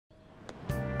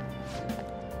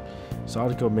This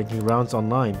article making rounds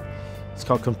online. It's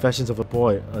called Confessions of a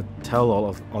Boy, a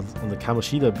tell-all on the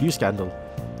Kamoshida abuse scandal.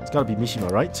 It's gotta be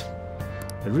Mishima, right?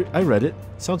 I read it.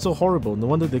 Sounds so horrible. No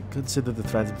wonder they consider the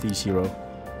Phantom Thieves hero.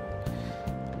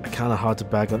 Kinda hard to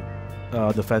bag on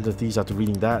the Phantom Thieves after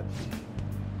reading that.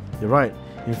 You're right.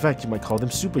 In fact, you might call them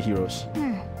superheroes.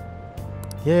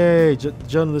 Yay!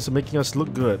 Journalists are making us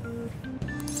look good.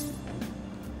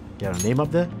 Get our name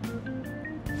up there?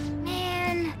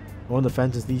 Man. I want the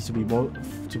Phantom Thieves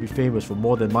to be famous for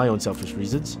more than my own selfish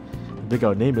reasons. The bigger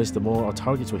our name is, the more our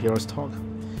targets will hear us talk.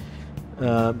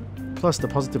 Plus, the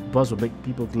positive buzz will make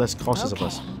people less cautious of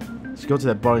us. So go to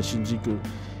that bar in Shinjuku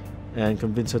and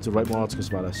convince her to write more articles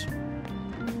about us.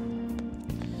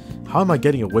 How am I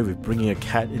getting away with bringing a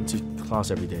cat into class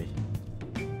every day?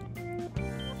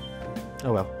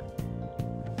 Oh well.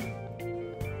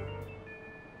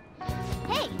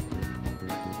 Hey.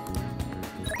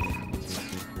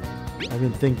 I've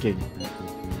been thinking.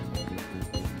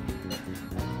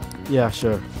 Yeah,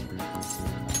 sure.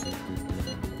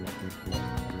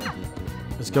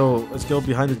 Let's go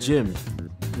behind the gym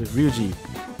with Ryuji.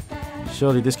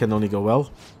 Surely this can only go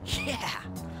well. Yeah.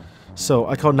 So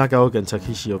I called Nagaoka and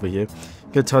Takeshi over here.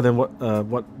 Gonna tell them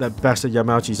what that bastard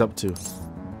Yamauchi's up to.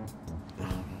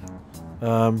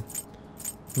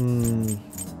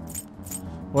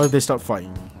 What if they start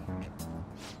fighting?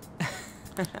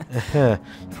 You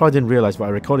probably didn't realize, but I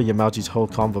recorded Yamauchi's whole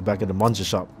convo back at the Monster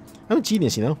shop. I'm a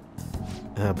genius, you know?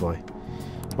 Ah boy.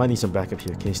 Might need some backup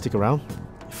here. Can you stick around?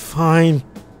 Fine.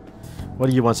 What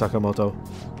do you want, Sakamoto?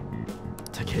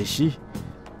 Takeshi?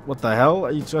 What the hell?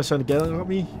 Are you just trying to get at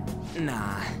me?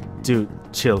 Nah. Dude,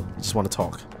 chill. I just want to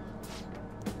talk.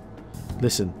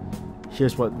 Listen,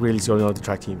 here's what really is going on with the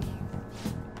track team.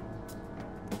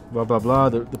 Blah blah blah,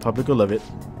 the public will love it.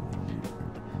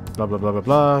 Blah blah blah blah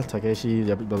blah, Takeshi,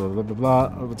 blah blah blah blah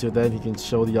blah. Until then, he can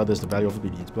show the others the value of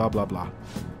obedience. Blah blah blah.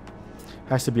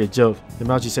 Has to be a joke.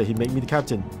 Yamauchi said he'd make me the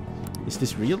captain. Is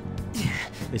this real?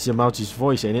 It's Yamauchi's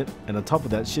voice, ain't it? And on top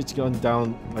of that, shit's going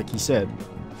down like he said.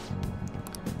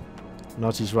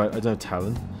 Yamauchi's right, I don't have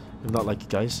talent. I'm not like you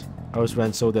guys. I always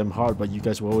ran so damn hard, but you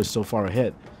guys were always so far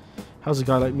ahead. How's a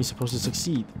guy like me supposed to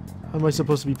succeed? How am I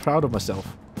supposed to be proud of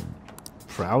myself?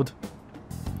 Proud?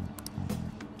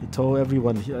 He told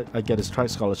everyone I'd get his track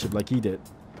scholarship like he did.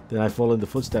 Then I follow in the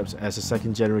footsteps as a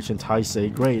second generation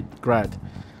Taisei grad.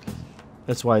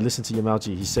 That's why I listened to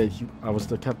Yamauchi. He said I was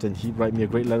the captain. He'd write me a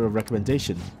great letter of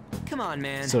recommendation. Come on,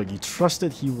 man. So you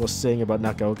trusted he was saying about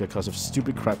Nagaoka because of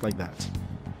stupid crap like that?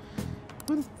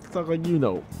 What the fuck are you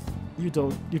know? You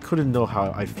couldn't know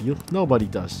how I feel. Nobody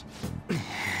does.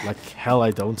 Like hell I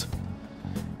don't.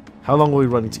 How long were we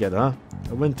running together, huh?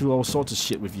 I went through all sorts of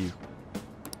shit with you.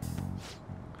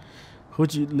 Who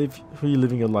are you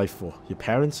living your life for? Your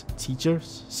parents?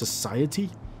 Teachers? Society?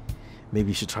 Maybe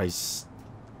you should try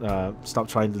stop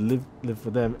trying to live for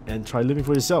them and try living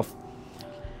for yourself.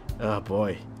 Oh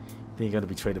boy. Think you're gonna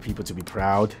betray the people to be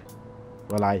proud?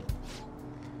 Well, I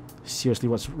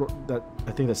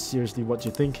think that's seriously what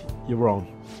you think. You're wrong.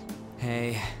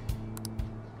 Hey.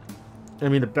 I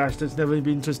mean, the bastard's never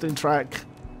been interested in track.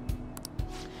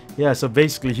 Yeah, so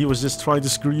basically he was just trying to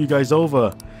screw you guys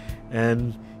over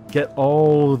and get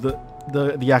all the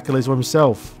accolades for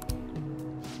himself.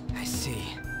 I see.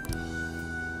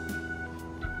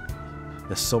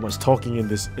 There's so much talking in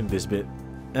this bit.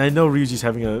 And I know Ryuji's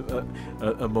having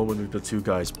a moment with the two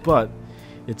guys, but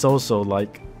it's also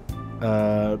like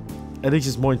I think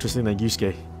it's more interesting than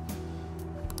Yusuke.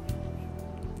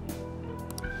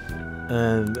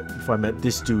 And if I met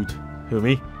this dude, who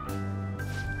me?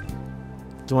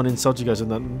 Don't want to insult you guys or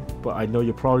nothing, but I know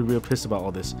you're probably real pissed about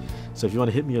all this. So if you want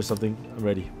to hit me or something, I'm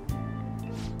ready.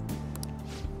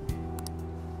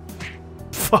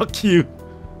 Fuck you.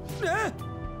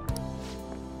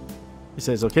 He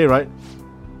says, okay, right?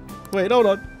 Wait, hold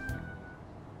on.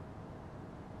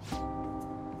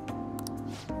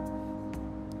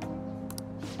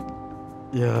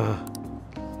 Yeah.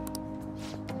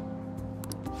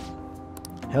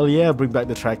 Hell yeah, bring back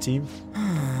the track team.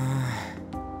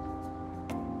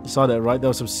 You saw that, right? There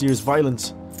was some serious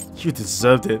violence. You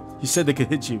deserved it. You said they could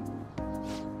hit you.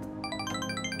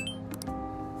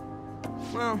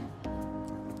 Well.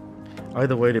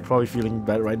 Either way, they're probably feeling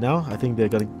bad right now. I think they're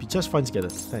gonna be just fine together.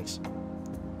 Thanks.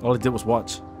 All I did was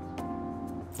watch.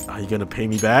 Are you gonna pay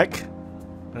me back?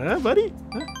 Huh, buddy?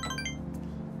 Huh?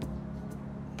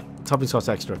 Topping sauce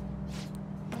extra.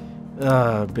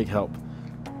 Big help.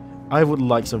 I would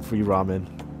like some free ramen.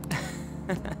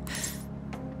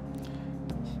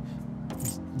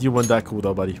 You weren't that cool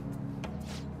though, buddy.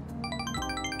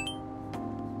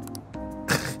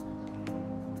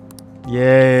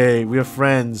 Yay, we're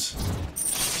friends.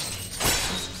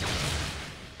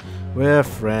 We're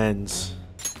friends.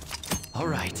 All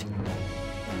right.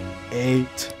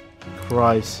 8.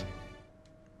 Christ.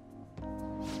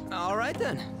 All right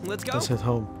then. Let's go. Let's head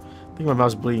home. I think my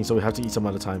mouth's bleeding, so we have to eat some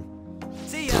at a time.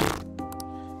 See ya.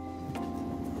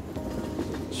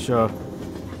 Sure.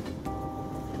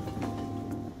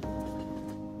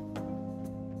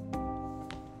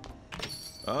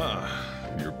 Ah,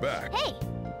 you're back. Hey.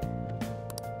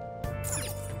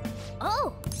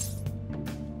 Oh.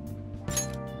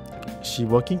 Is she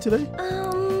working today?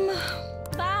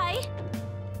 Bye.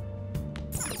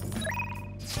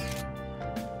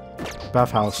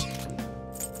 Bathhouse.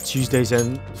 Tuesdays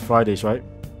and Fridays, right?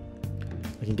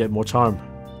 I can get more charm.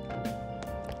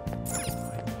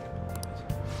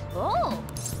 Oh.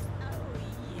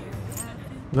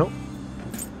 Nope.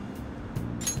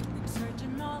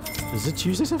 Is it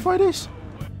Tuesdays and Fridays?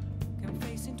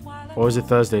 Or is it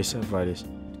Thursdays and Fridays?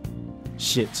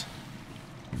 Shit.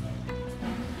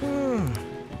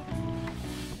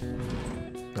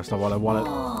 That's not what I wanted.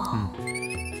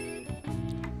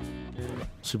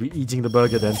 Should be eating the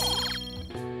burger then.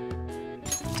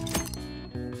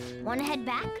 Wanna head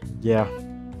back? Yeah.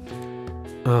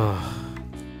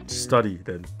 Study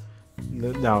then.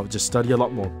 Now, just study a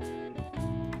lot more.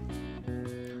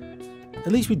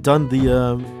 At least we've done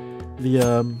the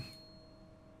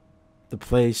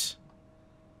place.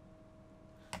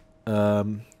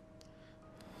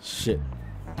 Shit.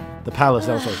 The palace,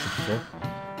 that was what I was looking for.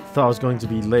 Thought I was going to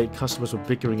be late. Customers were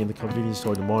bickering in the convenience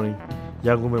store in the morning.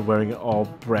 Young women wearing all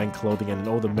brand clothing and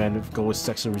older men with gold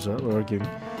accessories were arguing.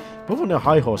 Both on their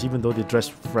high horse, even though they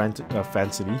dressed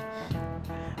fancily.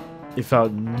 It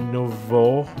felt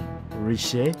nouveau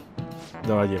riche.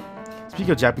 No idea. Speak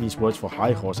of Japanese words for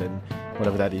high horse and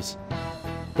whatever that is.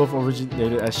 Both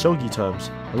originated as shogi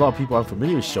terms. A lot of people aren't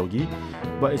familiar with shogi,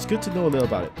 but it's good to know a little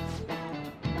about it.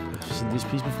 Have you seen this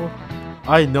piece before?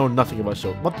 I know nothing about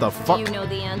shogi. What the fuck? Do you know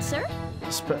the answer?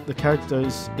 The character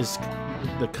is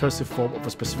the cursive form of a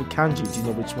specific kanji. Do you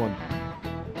know which one?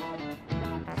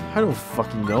 I don't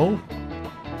fucking know.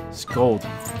 It's gold.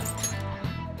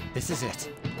 This is it.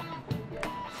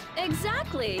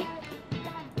 Exactly.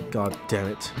 God damn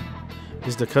it. This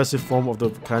is the cursive form of the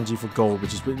kanji for gold,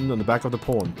 which is written on the back of the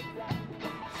pawn.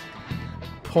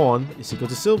 Pawn is equal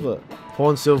to silver.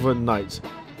 Pawn, silver, knight.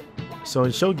 So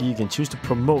in shogi, you can choose to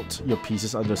promote your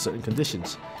pieces under certain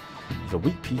conditions. If a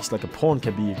weak piece, like a pawn,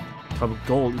 can become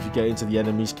gold if you get into the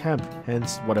enemy's camp.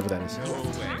 Hence, whatever that is.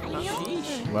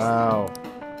 Wow.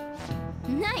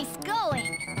 Nice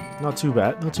going. Not too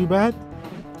bad. Not too bad.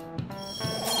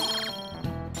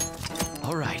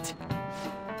 All right.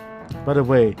 By the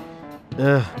way,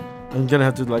 I'm gonna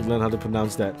have to learn how to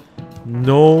pronounce that.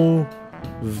 No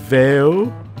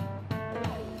veil.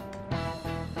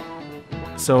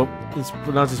 So it's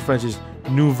pronounced in French as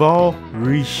nouveau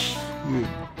riche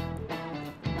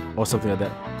or something like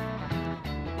that.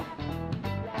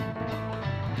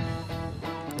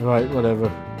 Right,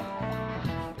 whatever.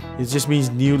 It just means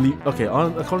newly. Okay,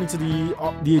 according to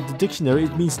the dictionary,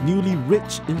 it means newly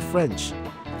rich in French.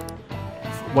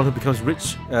 One who becomes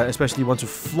rich, especially one to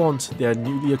flaunt their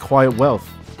newly acquired wealth.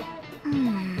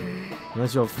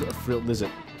 Reminds you of a frilled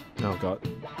lizard. Oh god.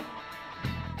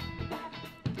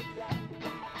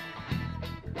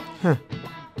 Huh.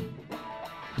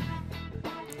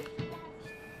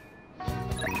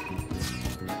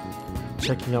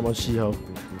 Checking up on Shiho.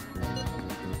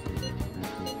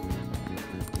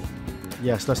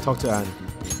 Yes, let's talk to Anne.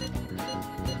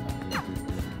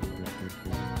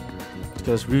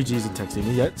 Because Ryuji isn't texting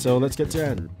me yet, so let's get to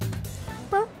Anne.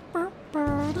 For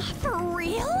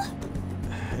real?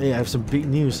 Hey, I have some big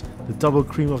news. The double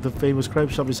cream of the famous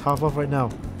crepe shop is half off right now.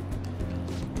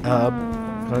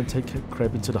 Gonna take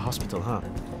crepe into the hospital, huh?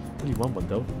 Really want one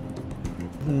though.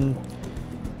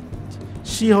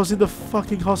 Shiho's in the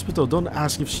fucking hospital. Don't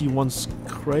ask if she wants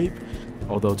crepe.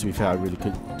 Although to be fair, I really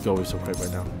could go with some crepe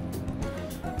right now.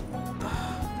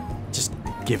 Just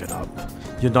give it up.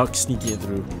 You're not sneaking it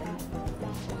through.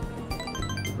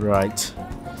 Right.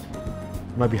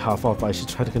 Might be half off, but I should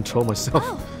try to control myself.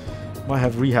 Oh. Might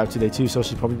have rehab today too, so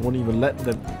she probably won't even let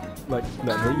her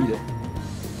eat it.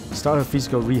 Start her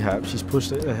physical rehab. She's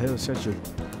pushed ahead of schedule.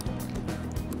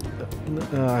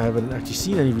 I haven't actually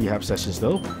seen any rehab sessions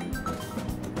though.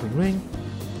 Ring ring.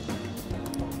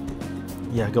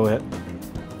 Yeah, go ahead.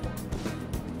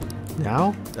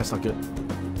 Now? That's not good.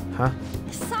 Huh?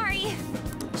 Sorry.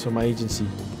 So my agency.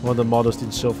 One of the models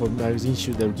didn't show for a magazine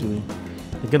shoot they were doing.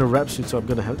 They're gonna rap shoot, so I'm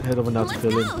gonna head over now to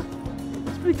fill in.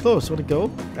 It's pretty close. Wanna go?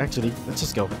 Actually, let's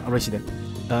just go. I'll race you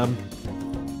then.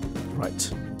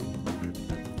 Right.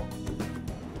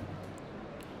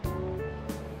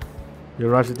 You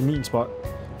arrived at the meeting spot.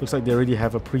 Looks like they already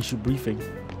have a pre-shoot briefing.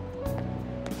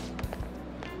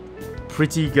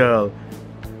 Pretty girl.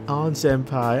 On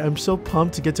senpai, I'm so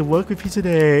pumped to get to work with you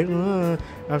today.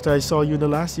 After I saw you in the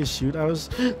last year's shoot, I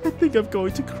think I'm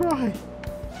going to cry.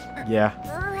 Yeah,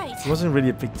 Right. it wasn't really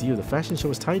a big deal. The fashion show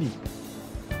was tiny.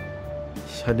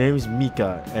 Her name is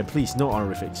Mika, and please, no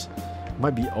honorifics.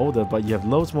 Might be older, but you have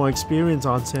loads more experience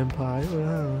on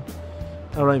senpai.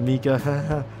 Alright, Mika,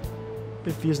 haha.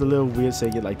 It feels a little weird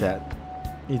saying it like that.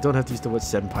 You don't have to use the word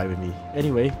senpai with me.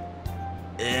 Anyway,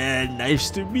 nice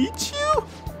to meet you.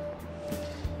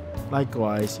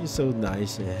 Likewise, you're so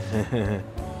nice.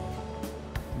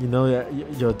 You know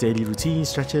your daily routine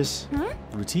stretches?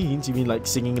 Routines? You mean like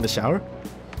singing in the shower?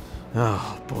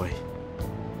 Oh boy.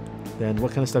 Then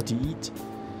what kind of stuff do you eat?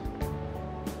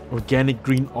 Organic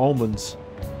green almonds.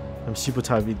 I'm super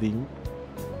tired of eating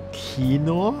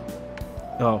quinoa.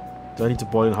 Oh, do I need to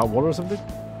boil in hot water or something?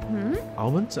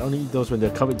 Almonds? I only eat those when they're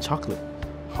covered in chocolate.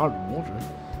 Hot water?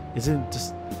 Isn't it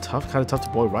just tough? Kind of tough to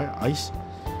boil, right? Ice?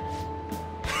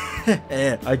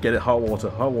 I get it. Hot water.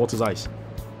 Hot water's ice.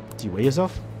 Do you weigh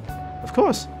yourself? Of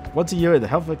course. Once a year at the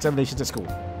health examinations at school.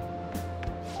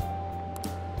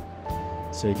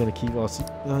 So you're gonna keep all...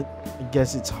 I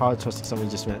guess it's hard trusting someone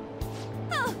you just met.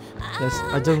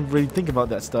 I don't really think about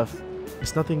that stuff.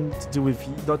 It's nothing to do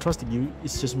with not trusting you.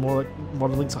 It's just more like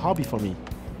modeling's a hobby for me.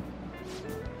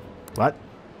 What?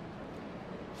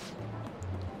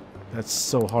 That's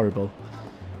so horrible.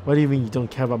 What do you mean you don't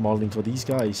care about modeling for these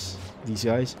guys? These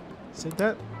guys? Say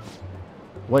that?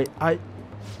 Wait, I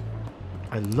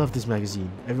love this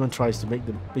magazine. Everyone tries to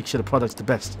make sure the product's the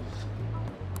best.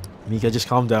 Mika, just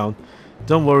calm down.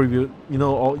 Don't worry, you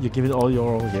know you're giving all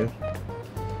your all here.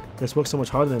 You guys work so much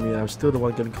harder than me, and I'm still the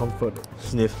one getting comfort.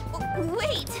 Sniff.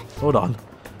 Wait. Hold on.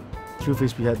 Truth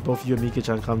is, we had both you and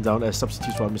Mika-chan come down as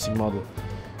substitutes for our missing model.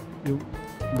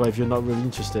 But if you're not really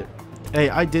interested. Hey,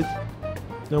 I did.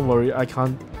 Don't worry, I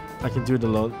can do it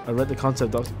alone. I read the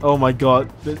concept docs. Oh my god,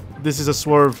 this is a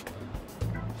swerve.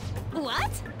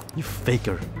 What? You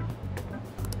faker.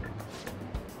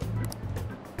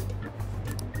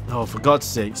 Oh, for God's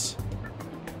sakes.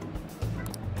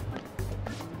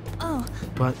 Oh.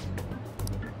 But...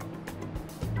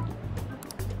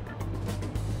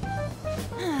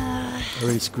 I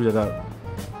really screwed it up.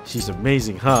 She's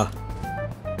amazing, huh?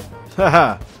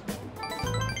 Haha.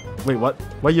 Wait, what?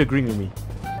 Why are you agreeing with me?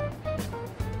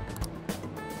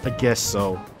 I guess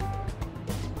so.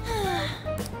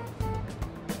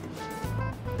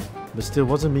 But still,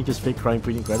 wasn't Mika's fake crying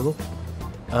pretty incredible?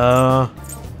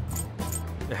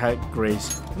 It had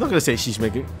grace. I'm not gonna say she's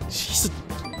making.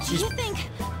 Do you think?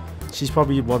 She's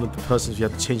probably one of the persons you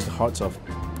have to change the hearts of.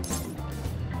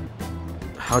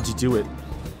 How'd you do it?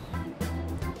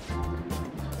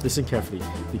 Listen carefully.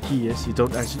 The key is you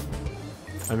don't actually.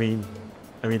 I mean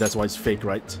that's why it's fake,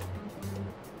 right?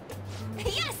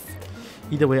 Yes.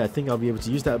 Either way, I think I'll be able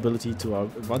to use that ability to our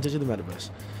advantage in the metaverse.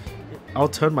 I'll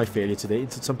turn my failure today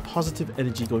into some positive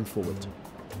energy going forward.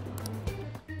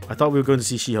 I thought we were going to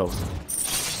see Shiho.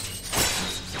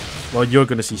 Well, you're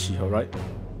going to see Shiho, right?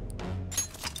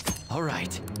 All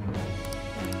right.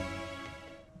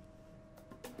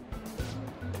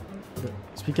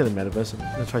 Speaking of the metaverse, I'm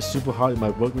going to try super hard in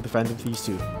my work with the Phantom Thieves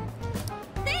too.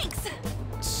 Thanks.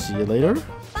 See you later.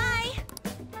 Bye.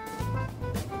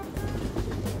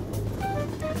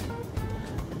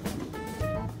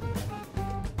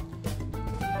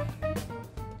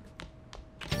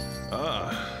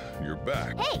 Ah, you're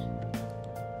back. Hey.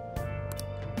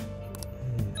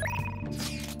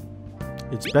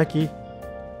 It's Becky.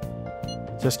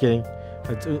 Just kidding.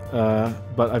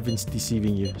 But I've been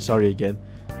deceiving you. Sorry again.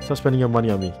 Stop spending your money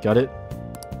on me. Got it?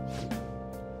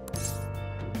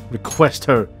 Request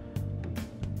her.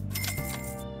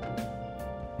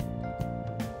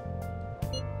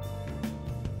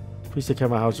 Please take care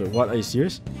of my housework. What? Are you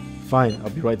serious? Fine, I'll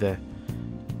be right there.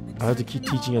 I have to keep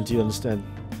teaching until you understand.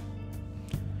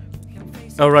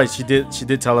 Oh right, she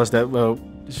did tell us that. Well,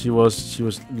 she was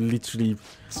literally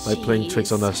like playing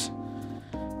tricks on us.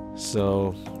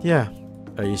 So yeah,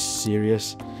 are you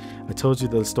serious? I told you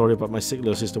the story about my sick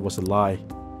little sister was a lie.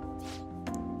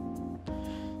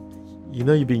 You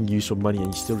know you're being used for money and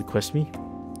you still request me?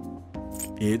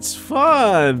 It's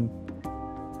fun!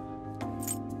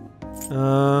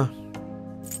 I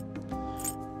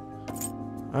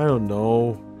don't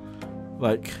know.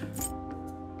 Like...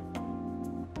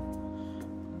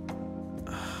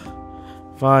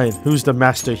 Fine, who's the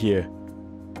master here?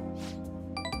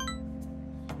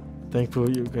 Thankful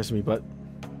you requested me, but...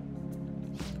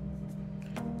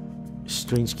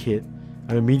 Strange kid.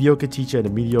 I'm a mediocre teacher and a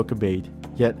mediocre maid.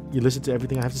 Yet, you listen to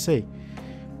everything I have to say.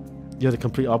 You're the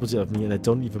complete opposite of me, and I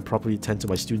don't even properly attend to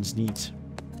my students' needs.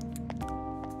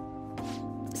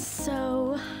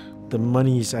 So... The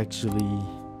money is actually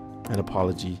an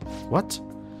apology. What?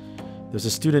 There's a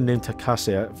student named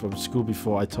Takase from school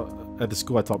before I taught at the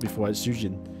school I taught before at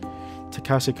Sujin.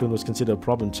 Takase-kun was considered a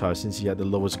problem child since he had the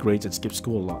lowest grades and skipped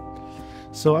school a lot.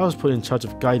 So I was put in charge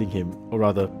of guiding him, or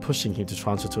rather pushing him to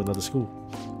transfer to another school.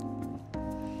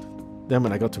 Then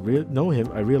when I got to know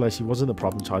him, I realized he wasn't a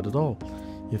problem child at all.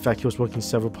 In fact, he was working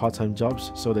several part-time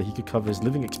jobs so that he could cover his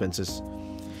living expenses.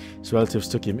 His relatives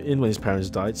took him in when his parents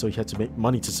died, so he had to make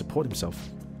money to support himself.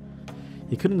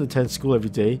 He couldn't attend school every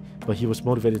day, but he was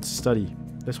motivated to study.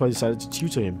 That's why I decided to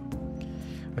tutor him.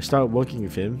 I started working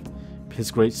with him.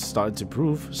 His grades started to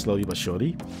improve, slowly but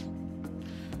surely.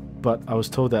 But I was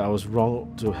told that I was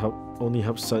wrong to only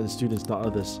help certain students, not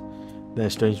others. Then a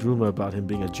strange rumor about him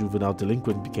being a juvenile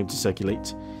delinquent began to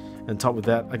circulate. And top of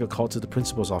that, I got called to the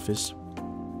principal's office.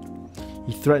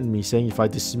 He threatened me, saying if I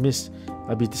dismissed,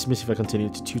 I'd be dismissed if I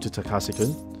continued to tutor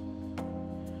Takase-kun.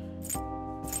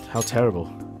 How terrible.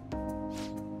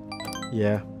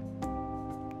 Yeah.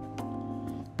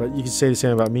 But you can say the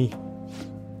same about me.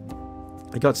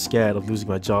 I got scared of losing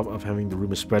my job, of having the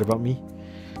rumor spread about me,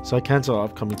 so I cancelled our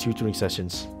upcoming tutoring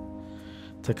sessions.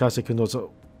 Takase-kun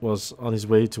was on his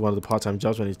way to one of the part-time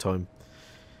jobs when he told him.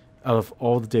 Out of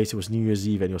all the days, it was New Year's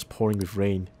Eve and it was pouring with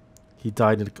rain. He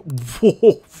died in a...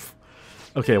 Whoa!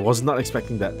 Okay, I was not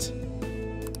expecting that.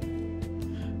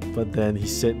 But then he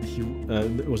said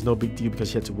it was no big deal because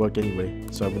he had to work anyway,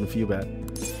 so I wouldn't feel bad.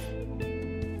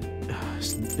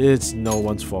 It's no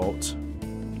one's fault.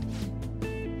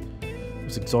 He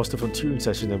was exhausted from tutoring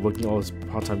session and working all his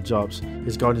part-time jobs.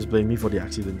 His guardians blamed me for the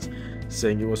accident,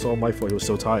 saying it was all my fault. He was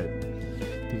so tired.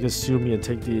 He could sue me and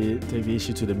take the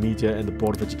issue to the media and the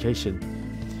Board of Education.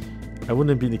 I wouldn't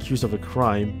have been accused of a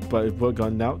crime, but if word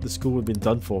got out, the school would have been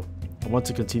done for. I want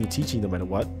to continue teaching no matter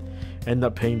what. End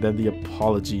up paying them the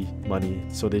apology money,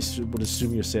 so they would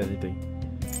assume you said anything.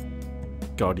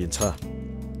 Guardians, huh?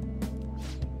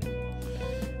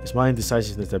 It's my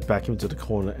indecisiveness that backed him into the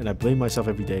corner, and I blame myself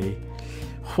every day.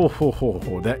 Ho ho ho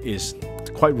ho, that is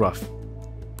quite rough.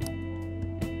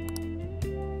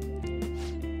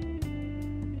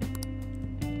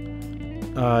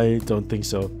 I don't think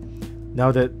so.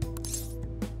 Now that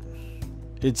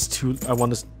it's too, I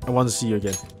want to see you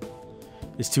again.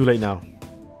 It's too late now.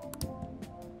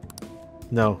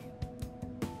 No.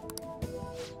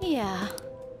 Yeah.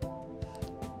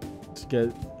 To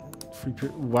get free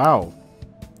period. Wow.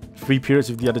 Free periods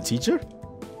with the other teacher?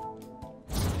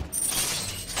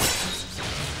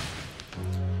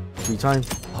 Free time.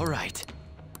 All right.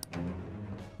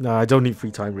 No, I don't need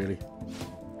free time really.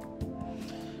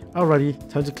 Alrighty,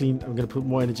 time to clean. I'm gonna put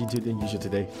more energy into it than usual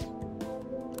today.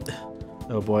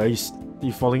 Oh boy, are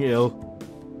you falling ill?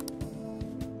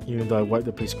 Even though I wipe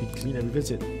the place squeaky clean every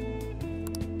visit.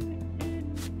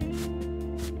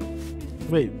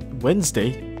 Wait,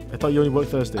 Wednesday? I thought you only worked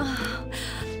Thursday.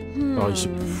 Oh, you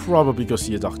should probably go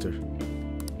see a doctor.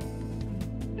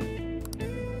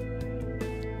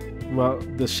 Well,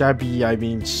 the shabby, I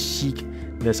mean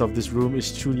chicness of this room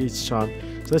is truly its charm.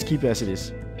 So let's keep it as it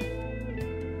is.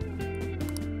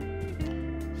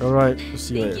 Alright, we'll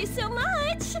see you later. Thank you so much!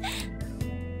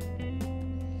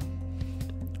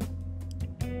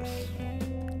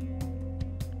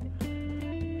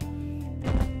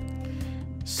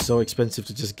 So expensive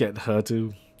to just get her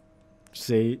to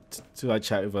say to like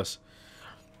chat with us.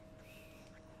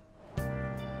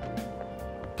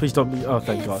 Please don't be. Oh,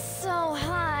 thank God. It's so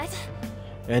hot.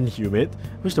 And humid.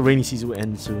 Wish the rainy season would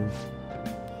end soon.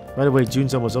 By the way,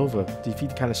 June's almost over.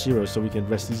 Defeat Kanashiro so we can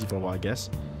rest easy for a while, I guess.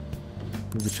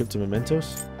 Maybe a trip to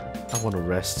Mementos. I want to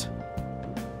rest.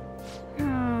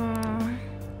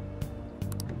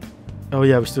 Oh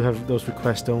yeah, we still have those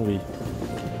requests, don't we?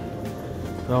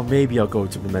 Well, maybe I'll go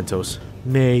to Mementos.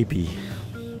 Maybe.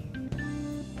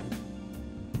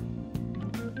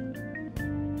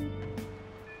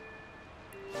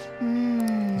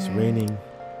 It's raining.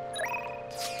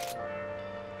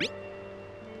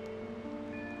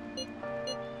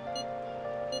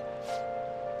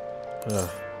 Ugh.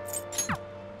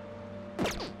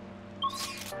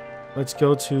 Let's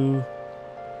go to...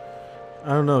 I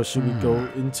don't know, should we go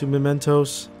into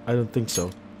Mementos? I don't think so.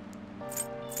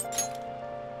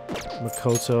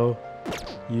 Makoto,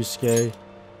 Yusuke.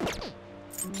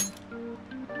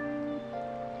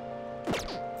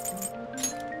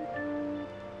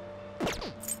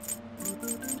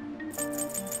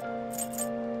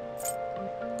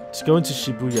 Let's go into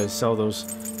Shibuya and sell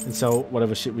those, and sell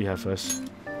whatever shit we have first.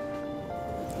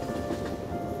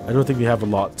 I don't think we have a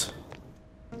lot.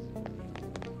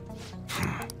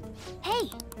 Hey,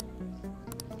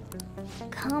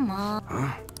 Come on.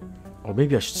 Huh? Or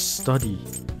maybe I should study.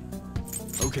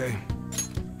 Okay.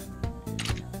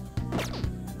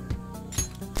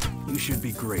 You should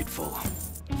be grateful.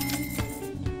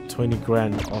 20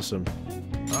 grand, awesome.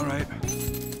 All right.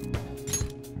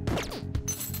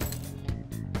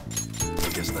 I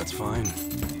guess that's fine.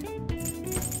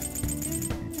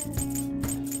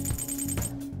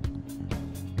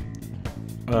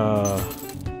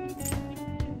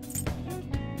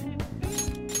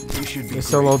 You should be Let's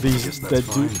sell all grateful. these I guess that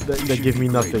that's do fine. that, You that should give be me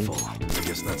nothing. grateful. I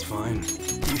guess that's fine.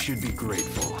 You should be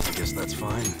grateful. I guess that's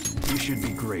fine. You should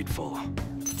be grateful.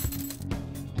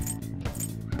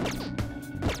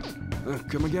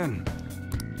 Come again.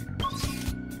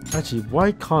 Actually,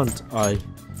 why can't I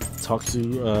talk to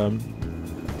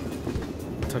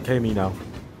Takemi now?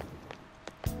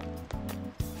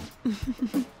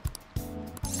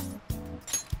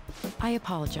 I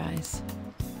apologize.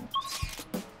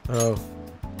 Oh.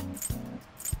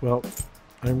 Well,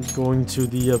 I'm going to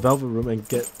the Velvet Room and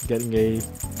getting a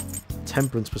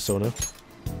Temperance persona.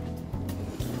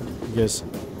 Because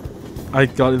I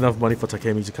got enough money for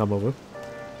Takemi to come over.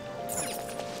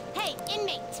 Hey,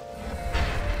 inmate.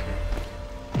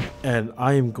 And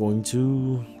I am going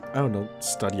to, I don't know,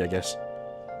 study, I guess.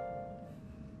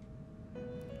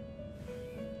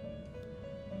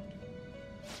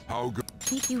 How good?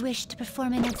 You wish to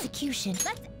perform an execution.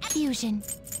 Let's fusion.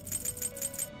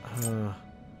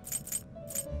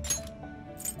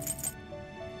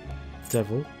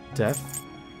 Devil, Death,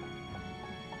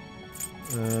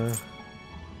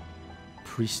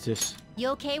 Priestess. You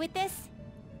okay with this?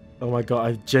 Oh my god,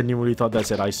 I genuinely thought that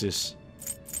said Isis.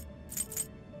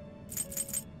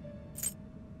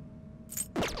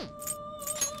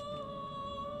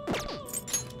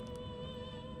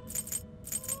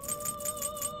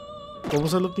 What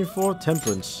was I looking for?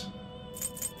 Temperance.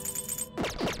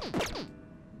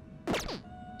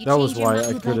 You That was change your why mind. I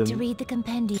You'd like to couldn't- read the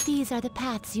compendium. These are the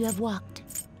paths you have walked.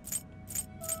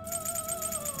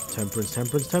 Temperance,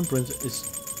 temperance, temperance. It's...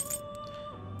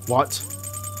 What?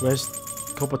 Where's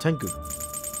Kopatenku?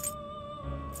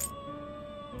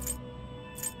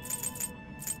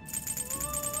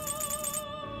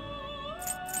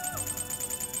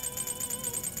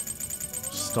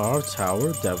 Star,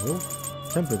 Tower, Devil,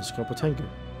 Temperance, Kopatenku.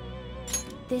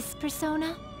 This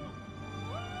persona?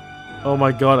 Oh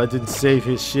my god, I didn't save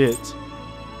his shit.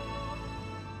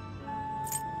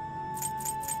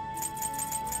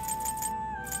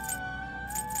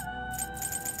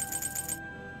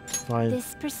 Fine.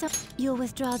 This persona. You'll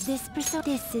withdraw this persona.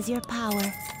 This is your power.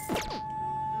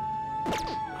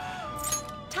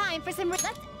 Time for some. Let's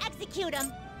execute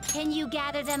them. Can you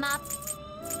gather them up?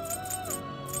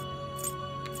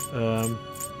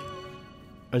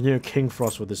 I need a King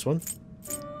Frost with this one.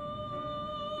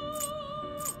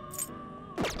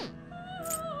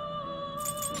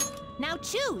 Now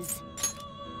choose.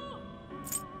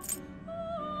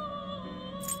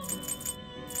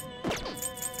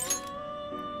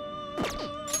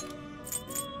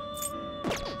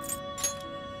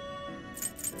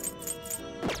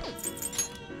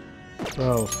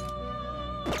 Oh.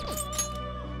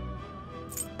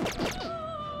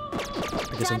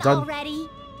 I guess I'm done. Already?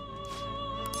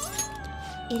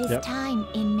 It is Yep. time,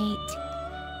 inmate.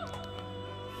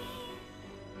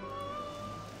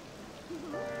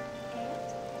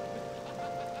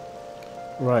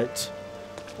 Right.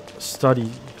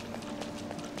 Study.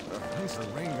 Is the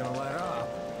rain gonna let up?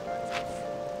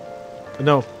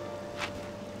 No.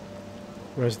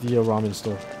 Where's the ramen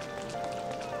store?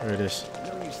 There it is.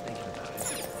 No use thinking about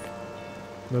it.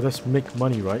 No, that's make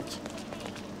money, right?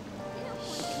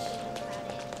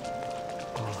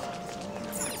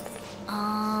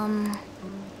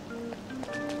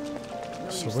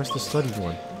 So where's the study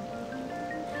one?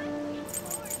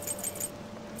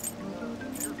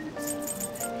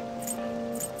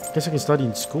 Guess I can study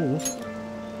in school.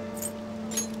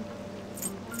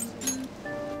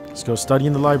 Let's go study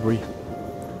in the library.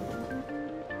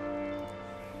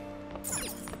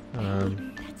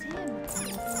 That's him.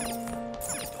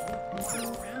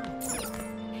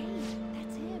 Hey,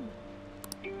 that's him.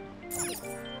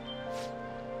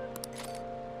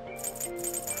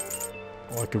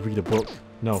 Oh, I could read a book.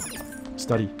 No.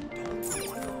 Study.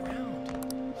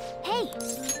 Hey,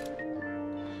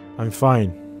 I'm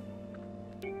fine.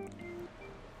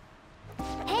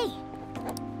 hey,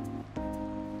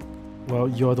 Well,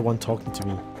 you're the one talking to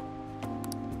me.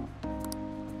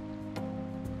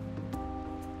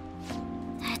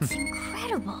 that's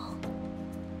incredible.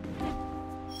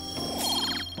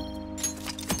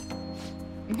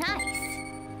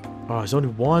 Nice. Oh, there's only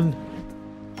one.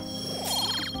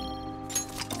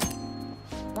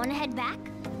 Wanna head back?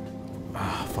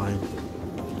 Ah, fine.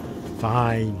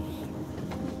 Fine.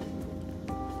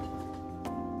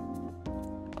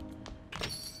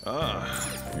 Ah,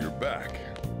 you're back.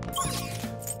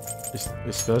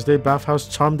 Is Thursday Bathhouse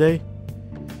Charm Day?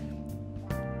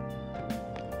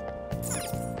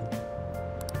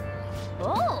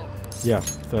 Oh. Yeah,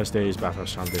 Thursday is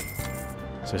Bathhouse Charm Day.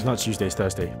 So it's not Tuesday, it's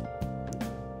Thursday.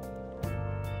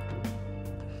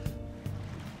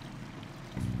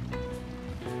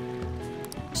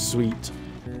 Sweet.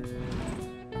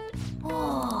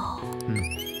 Oh.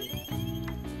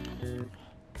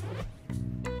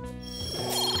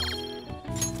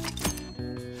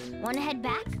 Wanna head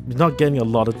back? We're not getting a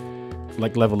lot of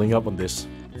like leveling up on this.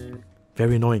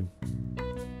 Very annoying.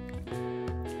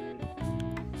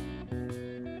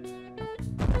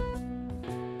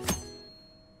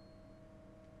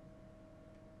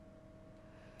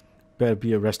 Better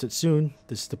be arrested soon.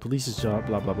 This is the police's job,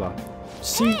 blah blah blah.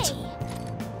 Seat! Hey.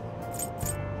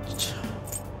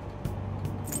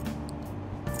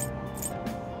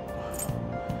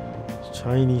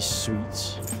 Chinese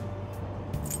sweets.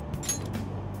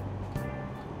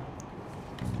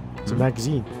 It's a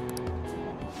magazine.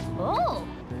 Oh.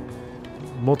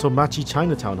 Motomachi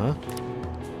Chinatown, huh?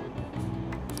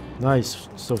 Nice.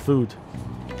 So food.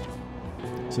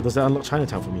 So does that unlock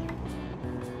Chinatown for me?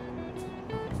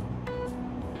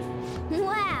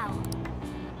 Wow.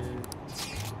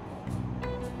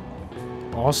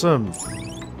 Awesome.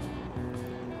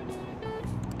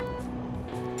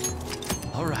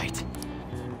 All right.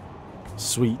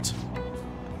 Sweet.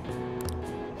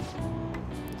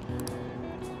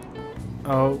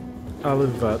 I'll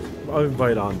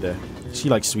invite on there. She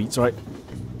likes sweets, right?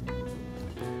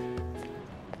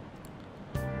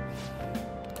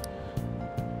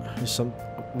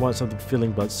 Want something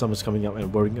filling, but summer's coming up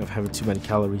and worrying of having too many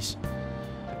calories.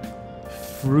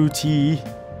 Fruity.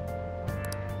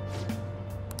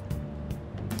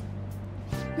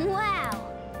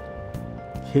 Wow.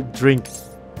 Hip drink.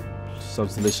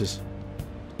 Sounds delicious.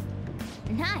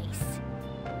 Nice.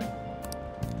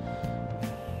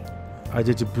 I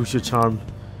did to boost your charm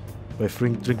by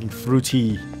drinking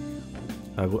fruity.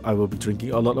 I will be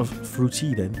drinking a lot of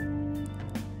fruity then.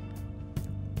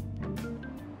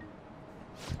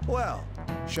 Well,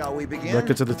 shall we begin?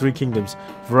 Records of the Three Kingdoms.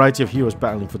 Variety of heroes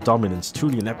battling for dominance.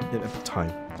 Truly an epic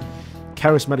time.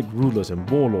 Charismatic rulers and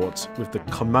warlords with the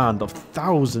command of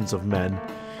thousands of men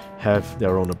have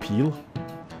their own appeal.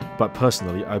 But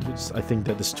personally, I think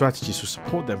that the strategies to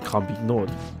support them can't be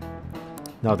ignored.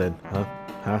 Now then, huh?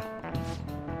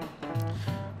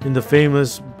 In the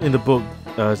book,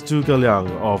 Zhuge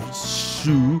Liang of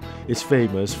Shu is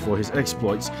famous for his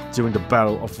exploits during the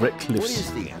Battle of Red What Cliffs.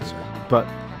 is the answer? But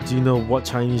do you know what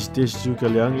Chinese dish Zhuge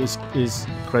Liang is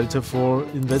credited for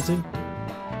inventing?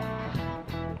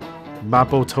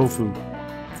 Mapo tofu.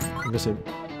 I'm gonna say,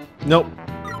 nope.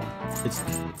 It's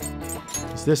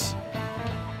this.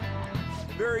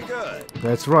 Very good.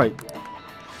 That's right.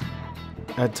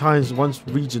 At times, one's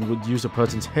region would use a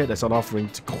person's head as an offering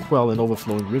to quell an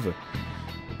overflowing river.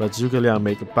 But Zhuge Liang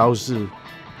made a baozi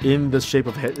in the shape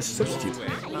of head as a substitute,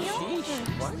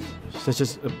 such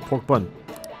as a pork bun.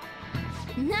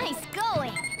 Nice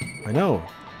going. I know.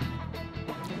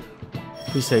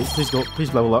 Please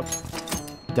please level up.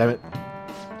 Damn it.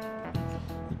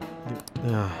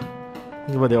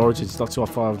 Think about the origins, not too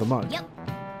far off the mark. Yep.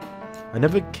 I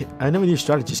never knew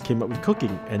strategists came up with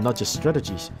cooking, and not just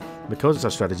strategies. Because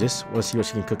a strategist, want to see what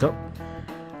she can cook up?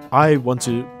 I want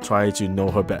to try to know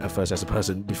her better first as a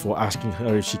person before asking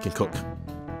her if she can cook.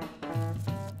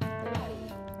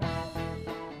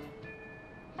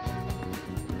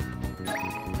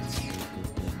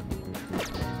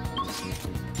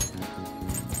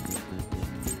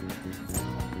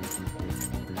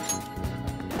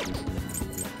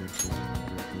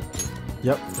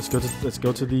 Yep, let's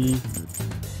go to the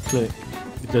clinic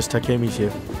because Takemi's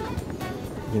here.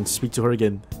 You can speak to her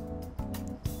again.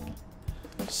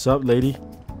 Sup, lady?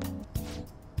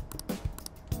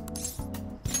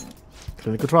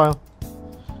 Clinical trial.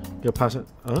 Go pass it.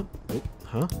 Huh? Wait,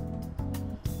 huh?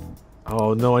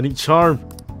 Oh no, I need charm.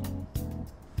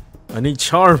 I need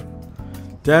charm.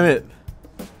 Damn it.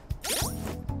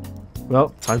 Well,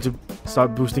 time to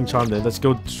start boosting charm then. Let's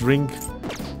go drink.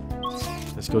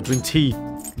 Let's go drink tea.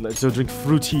 Let's go drink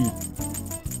fruit tea.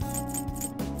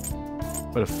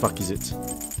 Where the fuck is it?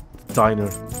 Diner.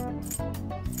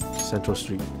 Central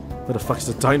Street. Where the fuck is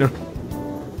the diner?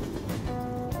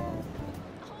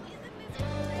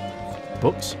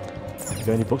 Books? You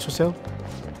got any books for sale?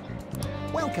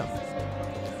 Welcome.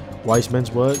 Wise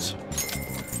men's words.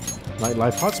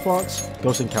 Nightlife hotspots.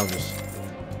 Ghost encounters.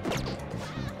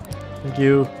 Thank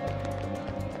you.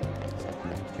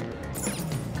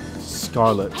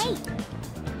 Scarlet. Hey,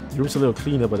 Your room's a little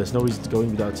cleaner, but there's no reason to go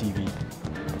in without a TV.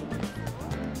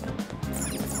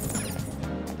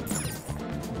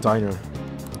 Diner.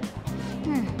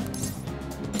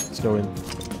 Let's go in.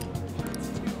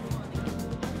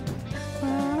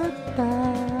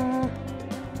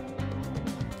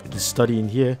 I can study in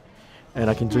here, and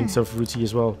I can drink some fruity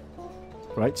as well.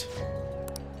 Right?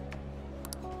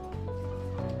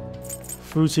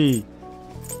 Fruity.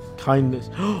 Kindness.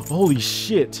 Holy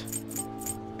shit!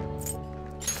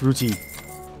 Fruity.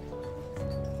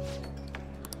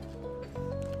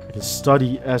 I can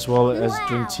study as well as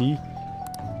drink tea.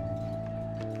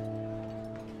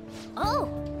 oh,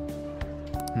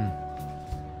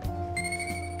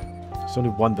 It's only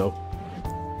one though.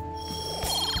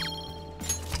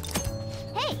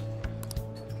 hey,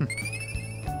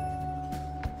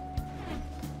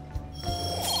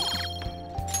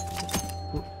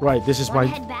 Right, this is wanna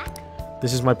my head back?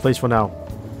 this is my place for now.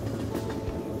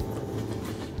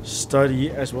 Study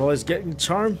as well as getting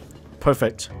charm.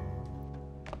 Perfect.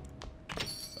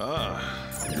 Ah,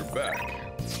 you're back.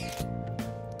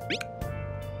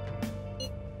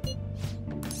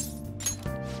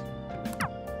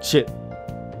 Shit.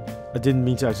 I didn't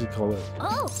mean to actually call it,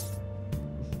 Oh,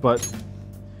 but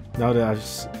now that I've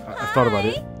thought about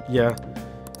it, yeah.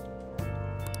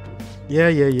 Yeah.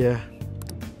 hey,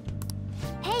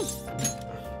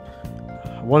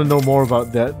 I want to know more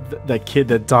about that kid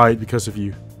that died because of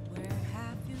you.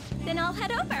 then I'll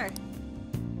head over.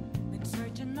 Been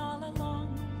searching all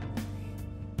along.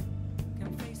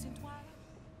 Confessing twilight.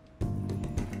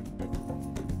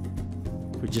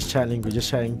 We're just chatting.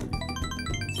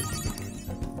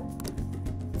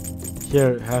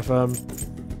 Here, have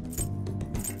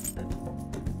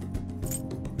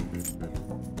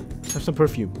some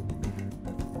perfume.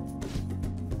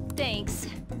 Thanks.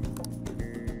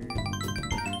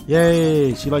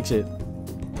 Yay, she likes it.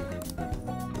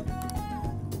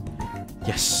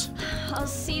 Yes. I'll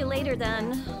see you later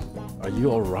then. Are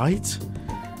you alright?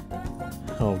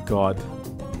 Oh god.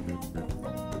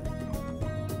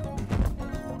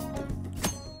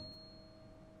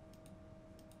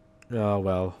 Oh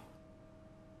well.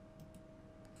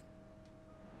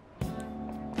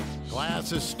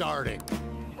 Class is starting.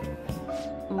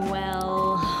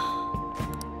 Well,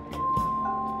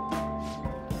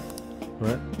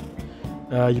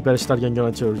 Right. You better study and go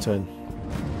until your return.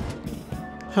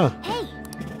 Huh. hey.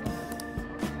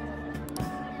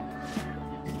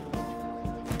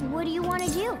 What do you want to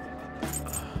do?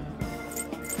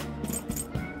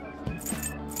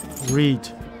 Read.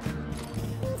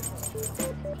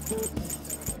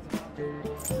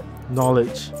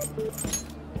 Knowledge.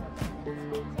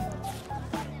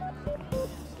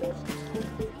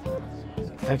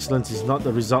 Excellence is not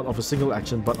the result of a single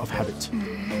action, but of habit.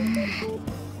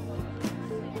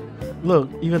 Look,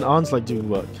 even ants like doing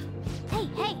work. Hey,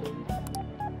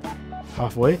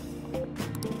 Halfway?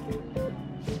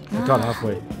 I got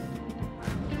halfway.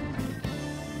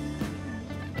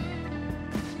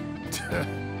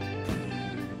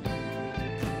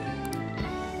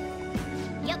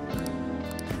 yep.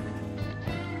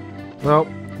 Well,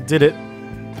 did it.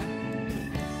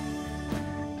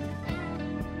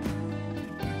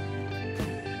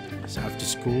 It's after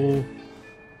school.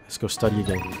 Let's go study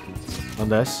again.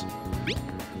 Unless...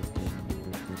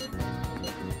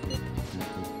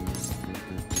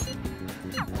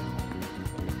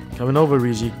 Coming over,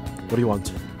 Riji. What do you want?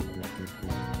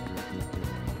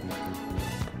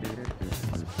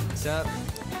 What's up?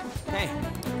 Hey.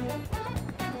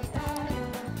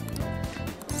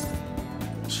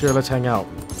 Sure, let's hang out.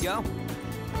 Yo.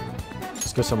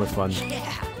 Let's go somewhere fun.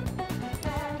 Yeah.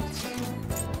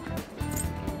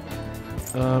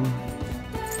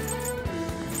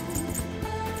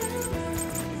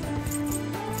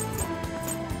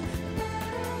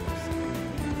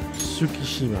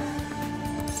 Tsukishima.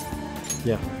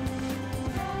 Yeah.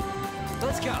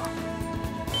 Let's go.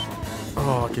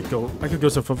 Oh, I could go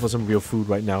for some real food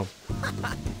right now.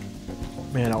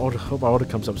 Man, hope our order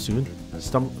comes up soon.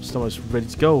 Stomach's ready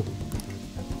to go.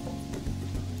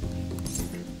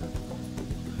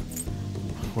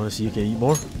 Wanna see you can eat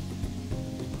more?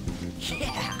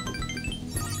 Yeah.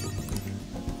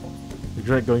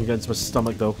 Regret going against my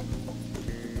stomach though.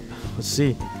 Let's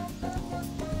see.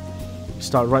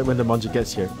 Start right when the manja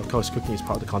gets here. Of course, cooking is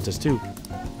part of the contest too.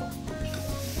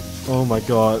 Oh my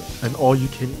god, an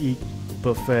all-you-can-eat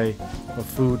buffet of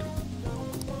food.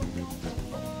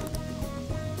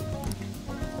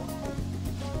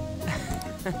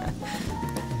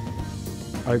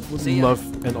 I would See ya.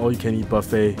 love an all-you-can-eat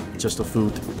buffet just of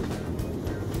food.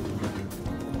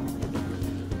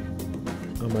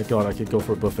 Oh my god, I could go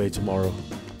for a buffet tomorrow.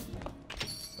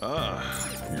 Ah,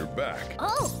 you're back.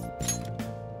 Oh!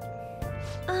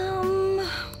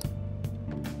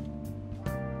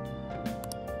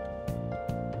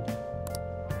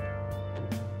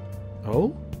 Oh?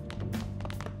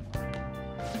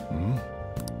 Hmm?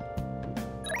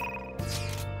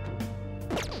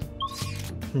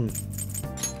 Hmm.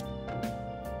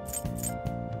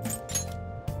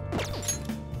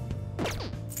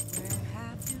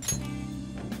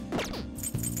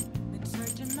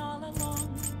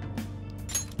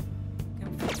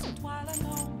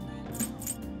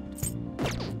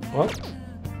 Well,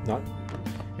 not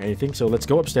anything. So let's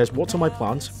go upstairs, water my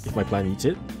plants, if my plant needs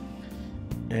it,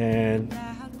 and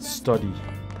study.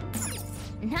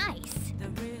 Nice.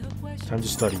 Time to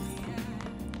study.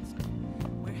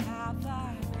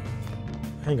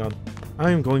 Hang on.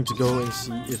 I'm going to go and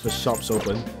see if a shop's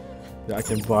open that I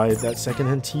can buy that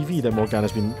secondhand TV that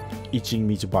Morgana's been itching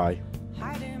me to buy.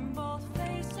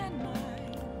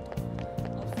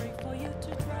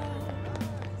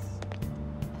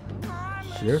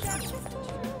 Here.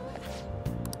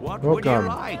 What would you Welcome.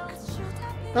 like?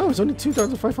 Oh, it's only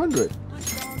 2,500.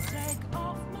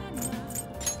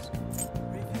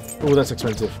 Oh, that's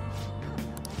expensive.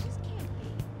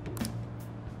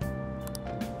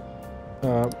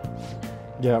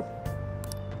 Yeah.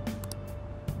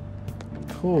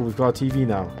 Cool, we've got a TV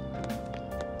now.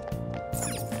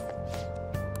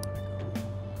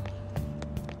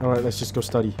 Alright, let's just go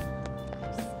study.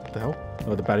 What the hell?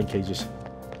 Oh, the batting cages.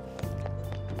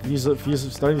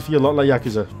 Feels starting to feel a lot like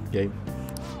Yakuza game.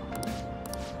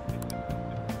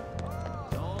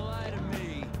 Don't lie to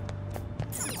me.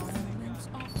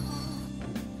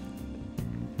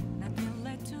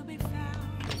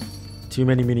 Too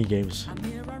many mini games.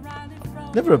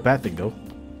 Never a bad thing though.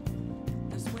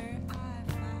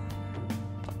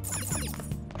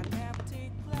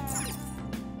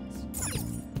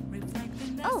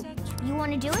 Oh, you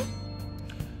want to do it?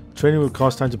 Training will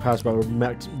cost time to pass, but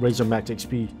will raise your max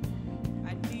XP.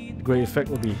 The great effect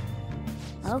will be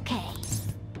Okay.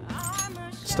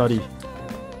 study.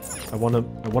 I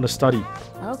wanna study.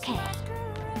 Okay.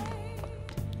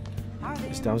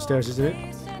 It's downstairs, isn't it?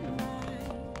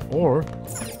 Or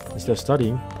instead of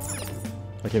studying,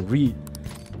 I can read.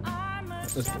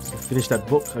 Let's finish that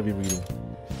book I've been reading.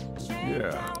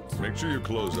 Yeah, make sure you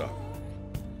close up.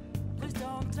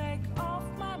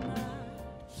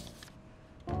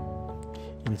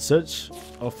 In search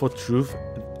for truth,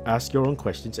 ask your own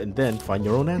questions and then find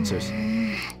your own answers.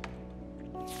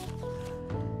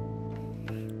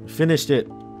 Finished it.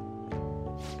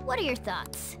 What are your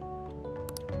thoughts?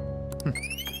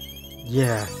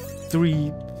 Yeah,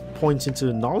 3 points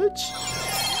into knowledge?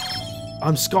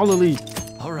 I'm scholarly.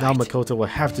 All right. Now Makoto will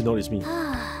have to notice me.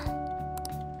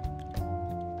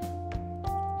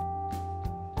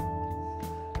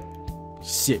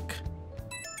 Sick.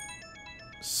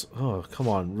 Oh, come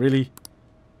on, really?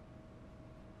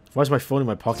 Why is my phone in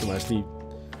my pocket when I sleep?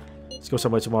 Let's go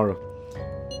somewhere tomorrow.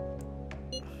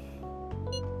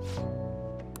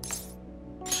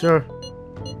 Sure.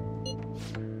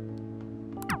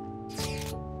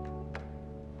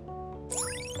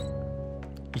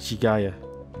 Ichigaya.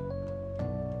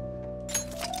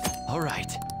 All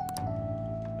right.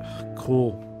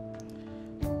 Cool.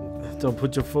 Don't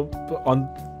put your phone on.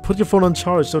 Put your phone on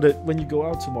charge so that when you go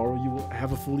out tomorrow, you will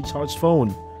have a fully charged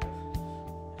phone.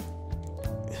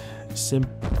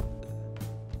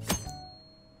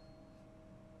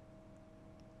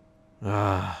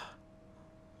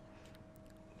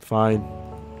 Fine.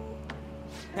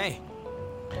 Hey.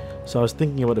 So I was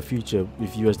thinking about the future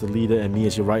with you as the leader and me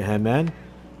as your right-hand man.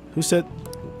 Who said,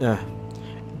 it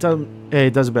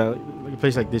doesn't matter. Like a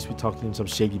place like this, we talking in some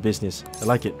shady business. I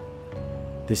like it.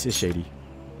 This is shady.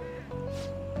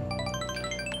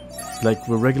 Like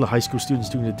we're regular high school students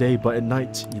during the day, but at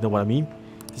night, you know what I mean?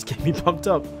 This get me pumped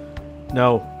up.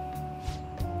 No.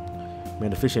 Man,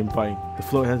 the fish ain't biting. The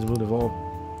float hands moon of all.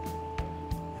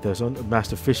 If there's a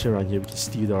master fisher around here, we can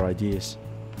steal their ideas.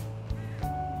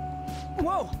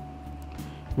 Whoa.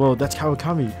 Well, that's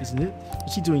Kawakami, isn't it?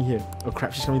 What's she doing here? Oh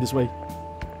crap, she's coming this way.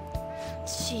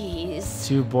 Jeez.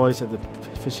 2 boys at the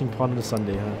fishing pond on a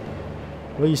Sunday, huh?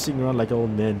 Why are you sitting around like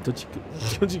old men? Don't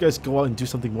you guys go out and do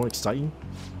something more exciting?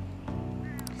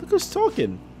 Look who's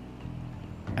talking.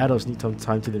 Adults need some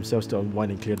time to themselves to unwind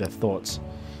and clear their thoughts.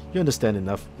 You understand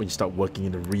enough when you start working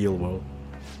in the real world.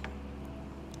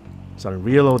 Sounding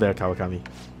real old there, Kawakami.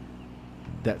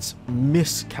 That's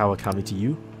Miss Kawakami to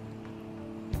you.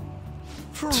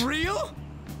 For real?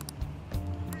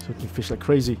 So you can fish like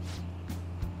crazy.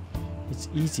 It's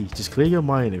easy. Just clear your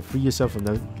mind and free yourself from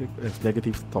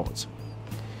negative thoughts.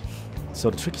 So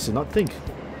the trick is to not think.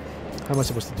 How am I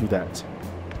supposed to do that?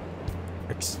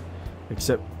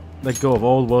 Except, let go of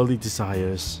all worldly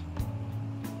desires.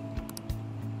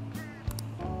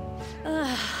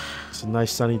 It's a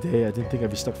nice sunny day. I didn't think I'd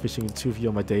be stuck fishing with 2 of you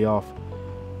on my day off.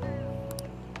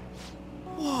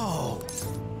 Whoa!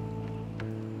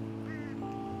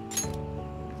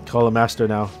 Call a master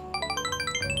now.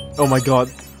 Oh my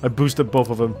god, I boosted both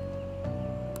of them.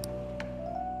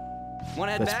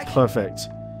 Wanna head That's back? perfect.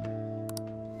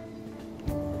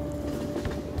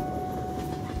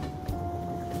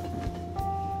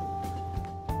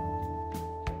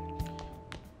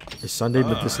 Is Sunday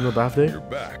medicinal bath day? You're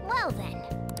back. Well then.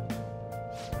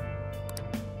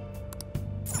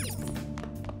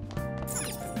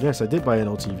 Yes, I did buy an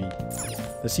old TV.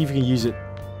 Let's see if we can use it.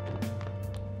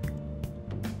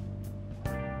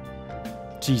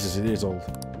 Jesus, it is old.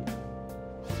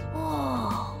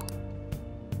 Whoa.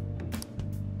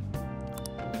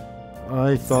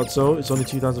 I thought so. It's only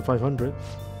 2,500.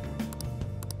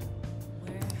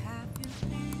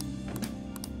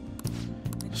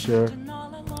 Sure.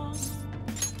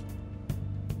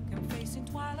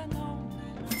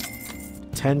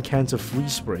 10 cans of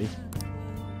freeze spray.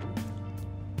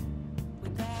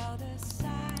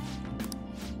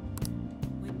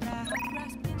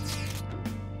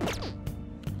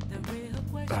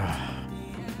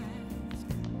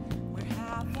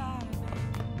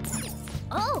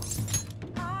 Oh.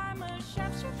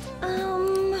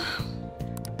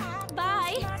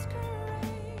 Bye.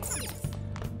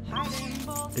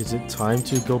 Is it time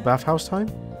to go bathhouse time?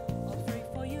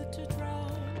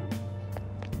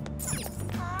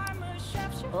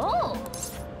 Oh.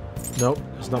 Nope,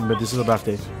 it's not medicinal bath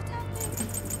day.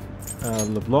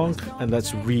 LeBlanc, and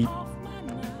let's read.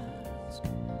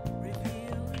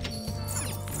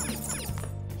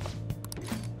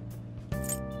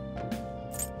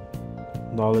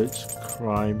 Knowledge,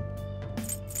 crime,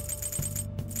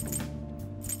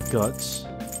 guts.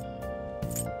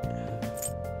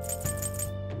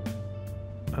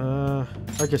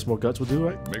 I guess more guts will do,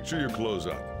 right? Make sure you close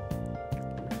up.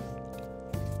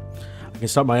 I can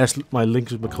start my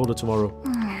links with Makoto tomorrow.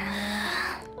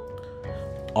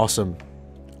 Awesome.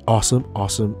 Awesome,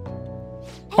 awesome,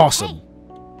 awesome. Hey.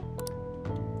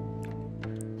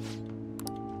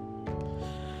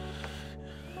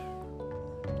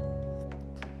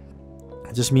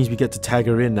 It just means we get to tag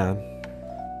her in now.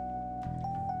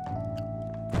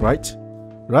 Right?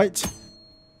 Right?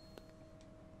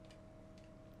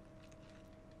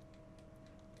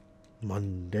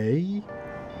 Monday?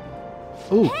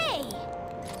 Ooh. Hey.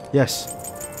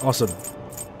 Yes. Awesome.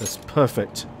 That's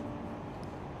perfect.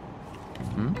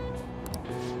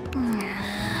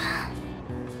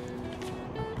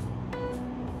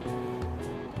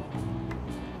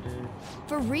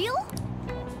 For real?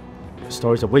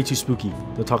 Stories are way too spooky.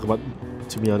 Don't talk about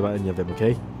to me about any of them,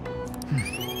 okay?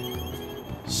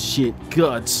 Shit,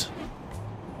 guts.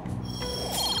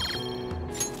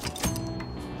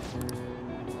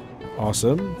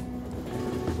 Awesome.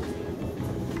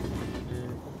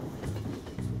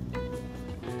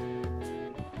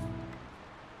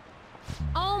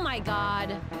 Oh my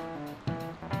god.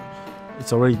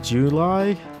 It's already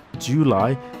July.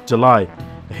 July.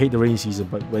 I hate the rainy season,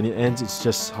 but when it ends, it's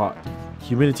just hot.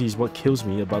 Humidity is what kills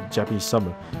me about Japanese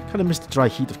summer. Kinda miss the dry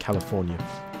heat of California.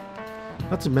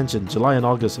 Not to mention, July and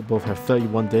August both have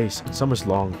 31 days. Summer's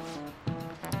long.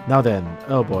 Now then,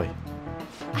 oh boy.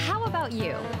 How about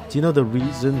you? Do you know the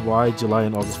reason why July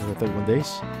and August have 31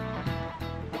 days?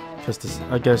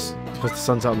 I guess because the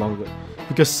sun's out longer.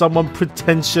 Because someone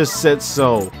pretentious said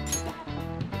so.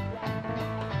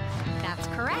 That's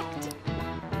correct.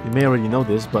 You may already know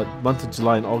this, but months of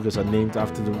July and August are named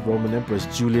after the Roman emperors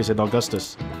Julius and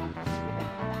Augustus.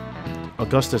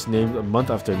 Augustus named a month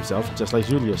after himself, just like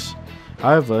Julius.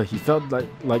 However, he felt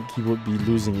like he would be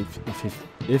losing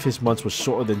if his months were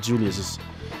shorter than Julius's,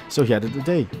 so he added a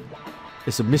day.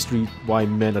 It's a mystery why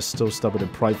men are so stubborn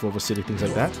and prideful over silly things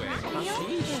like that.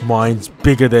 Mine's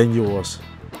bigger than yours.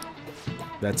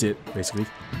 That's it, basically.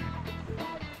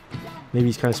 Maybe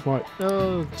he's kind of smart.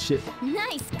 Oh, shit.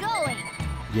 Nice going.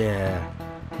 Yeah,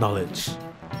 knowledge.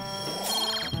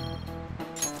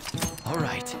 All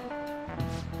right.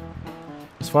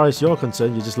 As far as you're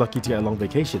concerned, you're just lucky to get a long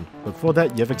vacation. But before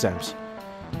that, you have exams.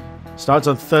 Starts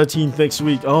on 13th next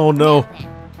week. Oh no.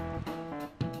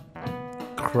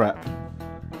 Crap.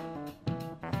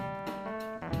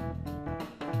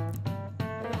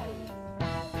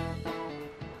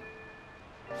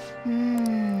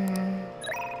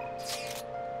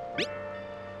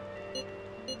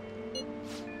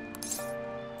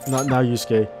 Not now,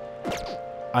 Yusuke.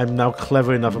 I'm now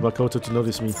clever enough for Makoto to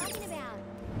notice me.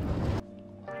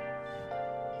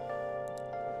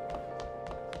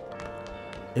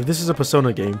 if this is a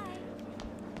Persona game,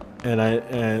 and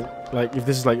like if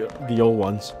this is like the old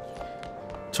ones,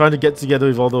 trying to get together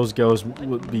with all those girls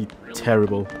would be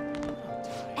terrible.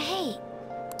 Hey,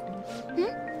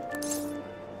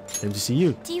 Came to see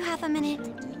you. do you have a minute?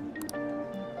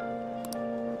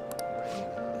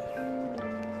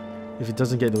 If it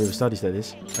doesn't get in the way of studies, that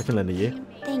is. I can lend a year.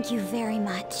 Thank you very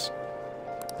much.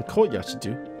 The courtyard should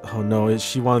do. Oh no, is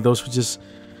she one of those who just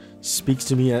speaks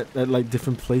to me at like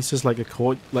different places, like a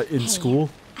court, like in Hey, school?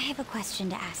 I have a question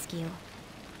to ask you.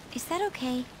 Is that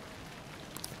okay?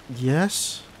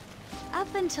 Yes?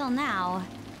 Up until now,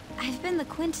 I've been the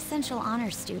quintessential honor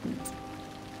student.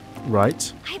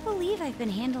 Right. I believe I've been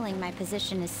handling my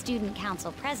position as student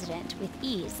council president with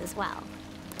ease as well.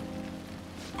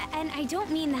 And I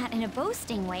don't mean that in a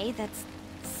boasting way, that's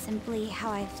simply how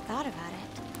I've thought about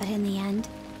it. But in the end,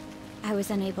 I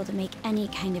was unable to make any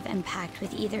kind of impact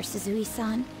with either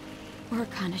Suzui-san or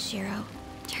Kanashiro.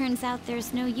 Turns out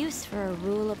there's no use for a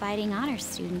rule-abiding honor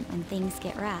student when things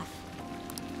get rough.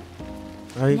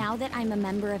 Now that I'm a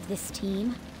member of this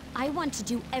team, I want to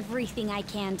do everything I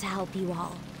can to help you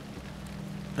all.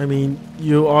 I mean,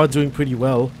 you are doing pretty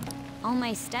well. All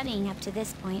my studying up to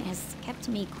this point has kept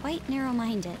me quite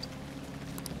narrow-minded.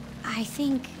 I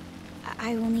think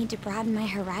I will need to broaden my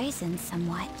horizons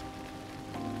somewhat.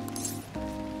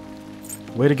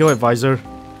 Way to go, advisor.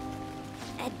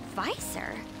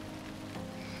 Advisor?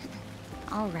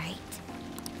 All right.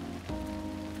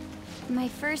 My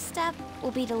first step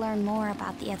will be to learn more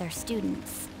about the other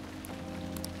students.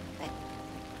 But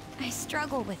I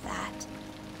struggle with that.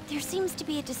 There seems to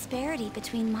be a disparity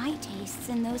between my tastes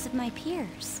and those of my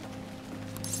peers.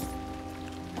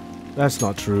 That's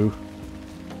not true.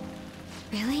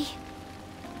 Really?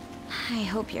 I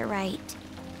hope you're right.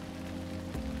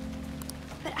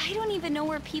 But I don't even know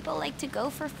where people like to go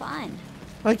for fun.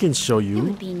 I can show It you.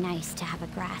 would be nice to have a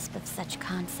grasp of such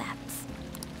concepts.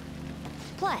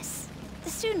 Plus, the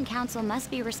student council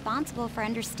must be responsible for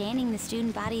understanding the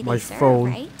student body they serve,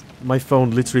 right? My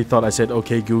phone literally thought I said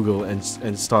okay Google and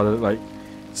started like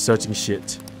searching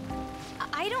shit.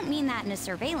 I don't mean that in a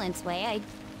surveillance way. I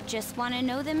just want to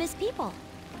know them as people.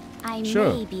 I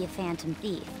Sure. may be a phantom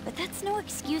thief, but that's no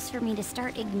excuse for me to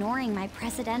start ignoring my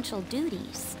presidential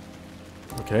duties.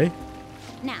 Okay.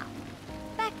 Now,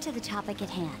 back to the topic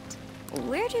at hand.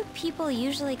 Where do people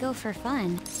usually go for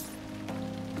fun?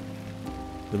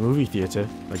 The movie theater,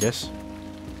 I guess.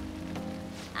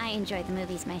 I enjoy the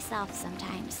movies myself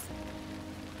sometimes.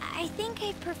 I think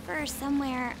I prefer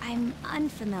somewhere I'm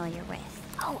unfamiliar with.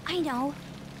 Oh, I know.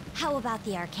 How about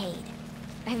the arcade?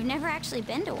 I've never actually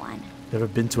been to one. Never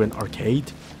been to an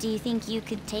arcade? Do you think you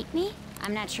could take me?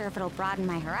 I'm not sure if it'll broaden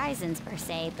my horizons per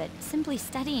se, but simply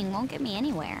studying won't get me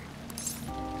anywhere.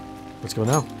 Let's go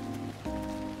now.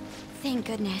 Thank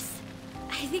goodness.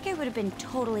 I think I would have been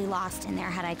totally lost in there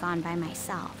had I gone by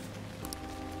myself.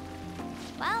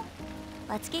 Well,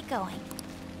 let's get going.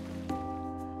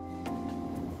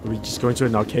 Are we just going to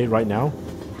an arcade right now?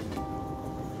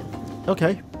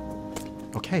 Okay.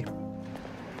 Okay.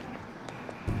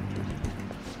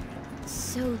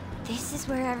 So this is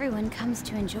where everyone comes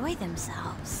to enjoy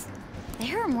themselves.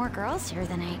 There are more girls here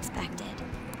than I expected.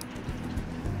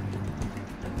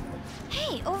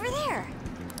 Hey, over there!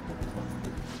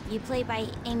 You play by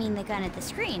aiming the gun at the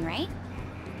screen, right?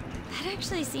 That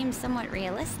actually seems somewhat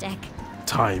realistic.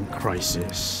 Time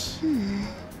crisis.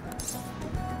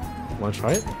 Wanna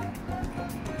try it?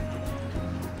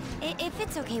 If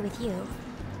it's okay with you,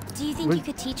 do you think Wait. you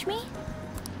could teach me?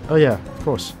 Oh yeah, of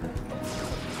course.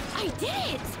 I did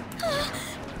it!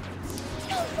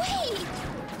 No way!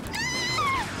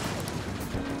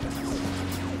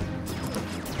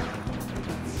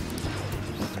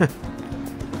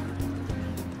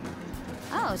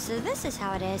 Oh, so this is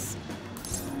how it is.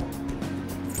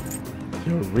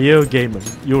 You're a real gamer.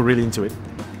 You're really into it.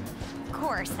 Of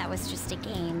course, that was just a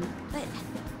game, but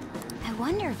I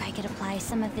wonder if I could apply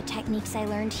some of the techniques I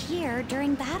learned here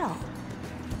during battle.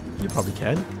 You probably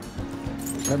can.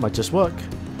 That might just work.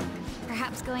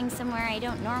 Perhaps going somewhere I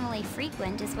don't normally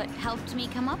frequent is what helped me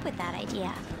come up with that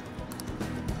idea.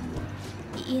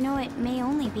 You know, it may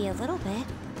only be a little bit,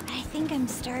 but I think I'm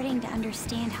starting to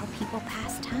understand how people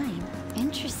pass time.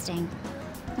 Interesting.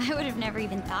 I would have never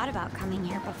even thought about coming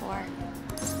here before.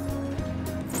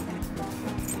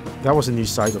 That was a new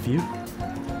side of you.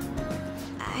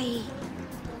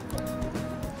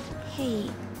 Hey,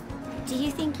 do you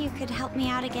think you could help me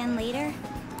out again later?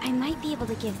 I might be able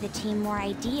to give the team more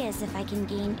ideas if I can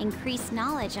gain increased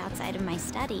knowledge outside of my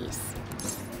studies.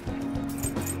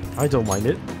 I don't mind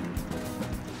it.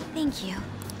 Thank you.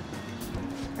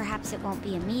 Perhaps it won't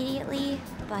be immediately,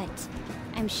 but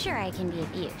I'm sure I can be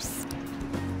of use.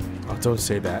 Oh, don't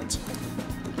say that.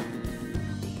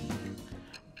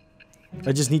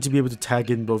 I just need to be able to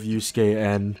tag in both Yusuke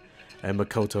and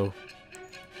Makoto.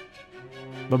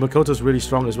 But Makoto's really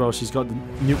strong as well. She's got the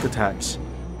nuke attacks.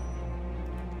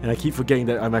 And I keep forgetting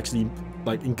that I'm actually,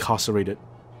 like, incarcerated.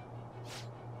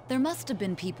 There must have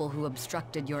been people who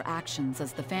obstructed your actions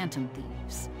as the Phantom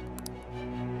Thieves.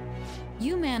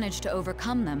 You managed to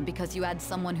overcome them because you had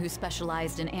someone who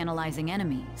specialized in analyzing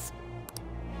enemies.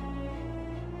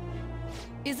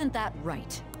 Isn't that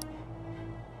right?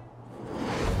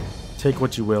 Take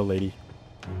what you will, lady.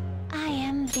 I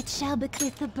am it shall be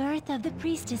with the birth of the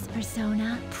priestess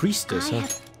persona. Priestess, huh?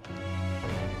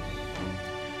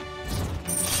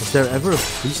 Was there ever a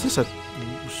priestess?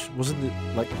 Wasn't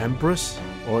it like Empress?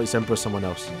 Or is Empress someone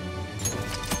else?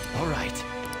 Alright.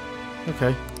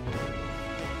 Okay.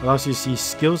 Allows you to see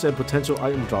skills and potential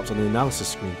item drops on the analysis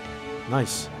screen.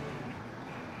 Nice.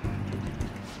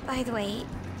 By the way,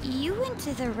 you went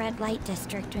to the red light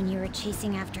district when you were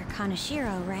chasing after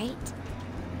Kaneshiro, right?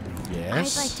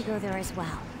 Yes. I'd like to go there as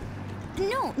well.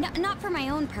 No, not for my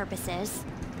own purposes.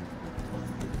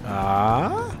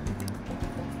 Ah?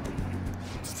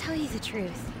 To tell you the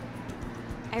truth,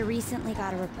 I recently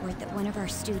got a report that one of our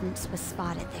students was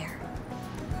spotted there.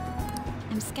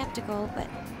 I'm skeptical, but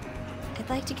I'd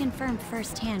like to confirm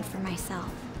firsthand for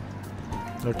myself.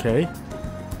 Okay.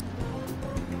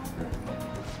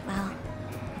 Well,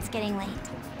 it's getting late.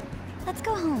 Let's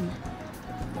go home.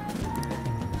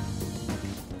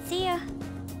 See ya.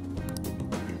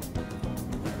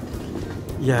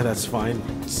 Yeah, that's fine.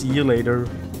 See you later.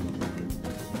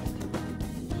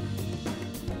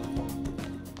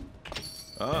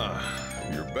 Ah,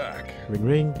 you're back. Ring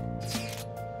ring.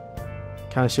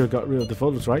 Kaneshiro got rid of the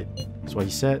photos, right? That's what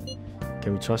he said.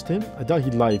 Can we trust him? I doubt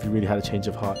he'd lie if he really had a change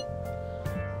of heart.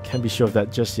 Can't be sure of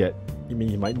that just yet. You mean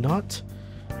he might not?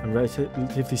 I'm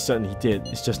relatively certain he did.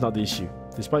 It's just not the issue.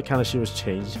 Despite Kaneshiro's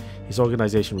change, his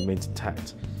organization remains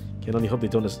intact. Can only hope they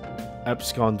don't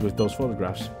abscond with those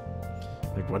photographs.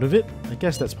 Like run of it? I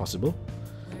guess that's possible.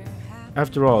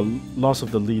 After all, loss of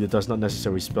the leader does not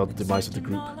necessarily spell the demise of the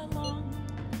group.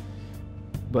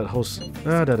 But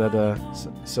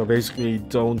so basically,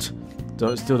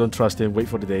 still don't trust him. Wait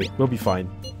for the day. We'll be fine.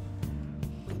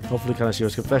 Hopefully,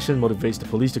 Kaneshiro's confession motivates the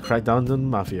police to crack down on the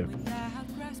mafia.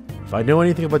 If I know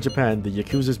anything about Japan, the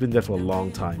Yakuza's been there for a long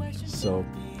time. So,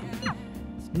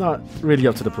 not really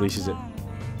up to the police, is it?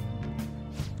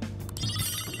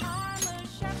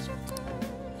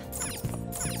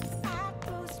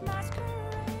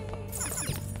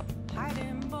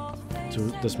 So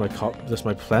does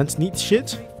my plants need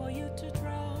shit?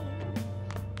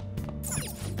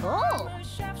 Oh!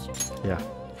 Yeah.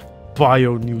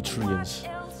 Bio-nutrients.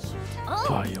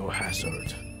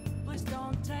 Biohazard.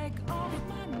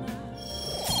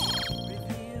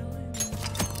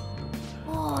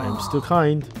 I am still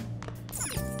kind.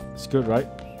 It's good, right?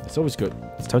 It's always good.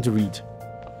 It's time to read.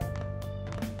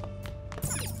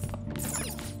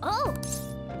 Oh!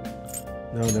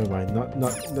 No, never mind.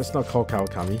 That's not called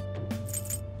Kawakami.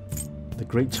 The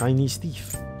Great Chinese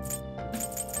Thief.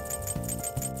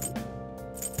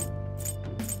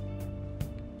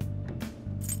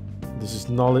 This is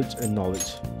knowledge and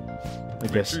knowledge. I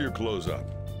Make guess. sure your clothes up.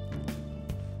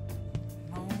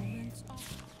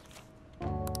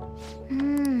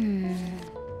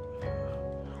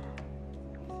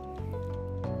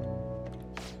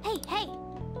 Hey!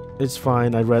 It's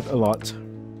fine. I read a lot.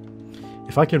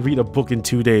 If I can read a book in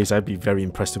 2 days, I'd be very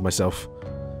impressed with myself.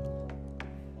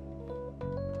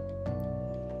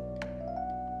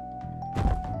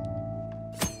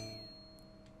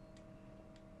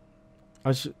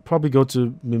 I should probably go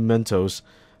to Mementos,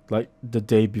 like the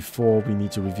day before we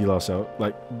need to reveal ourselves,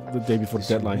 like the day before the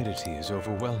deadline. Humidity is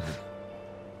overwhelming.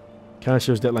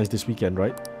 Kaneshiro's deadline's this weekend,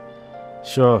 right?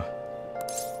 Sure.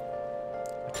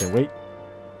 I can't wait.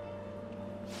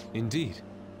 Indeed.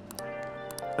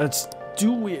 Let's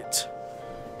do it.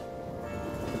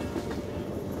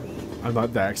 I'm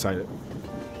not that excited.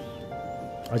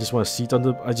 I just want a seat on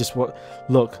the. I just want.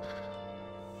 Look.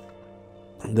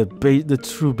 The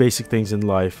true basic things in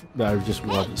life that I just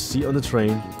want: a seat on the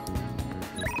train.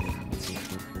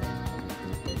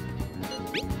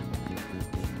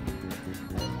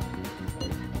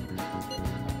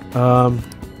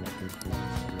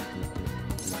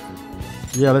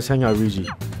 Yeah, let's hang out, Ryuji.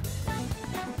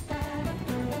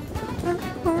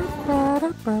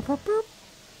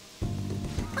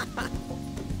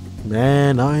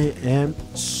 Man, I am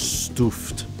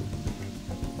stuffed.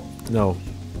 No.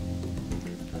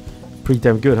 Pretty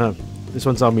damn good, huh? This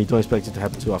one's on me. Don't expect it to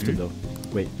happen too often, though.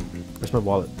 Wait, where's my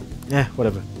wallet? Yeah,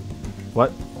 whatever.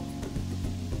 What?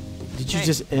 Did you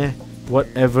just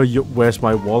whatever you where's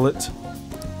my wallet?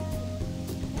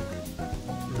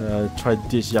 Try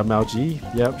this Yamao Ji.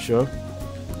 Yep, sure.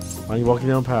 Why are you walking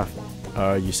down the path?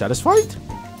 Are you satisfied?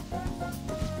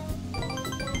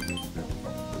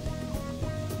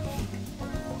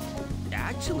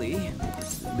 Actually,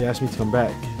 They asked me to come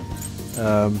back.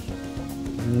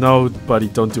 No, buddy,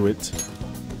 don't do it.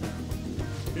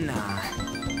 nah.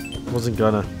 Wasn't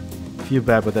gonna. Feel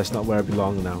bad, but that's not where I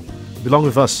belong now. You belong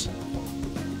with us.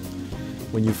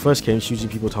 When you first came, usually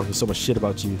people talking so much shit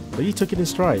about you, but you took it in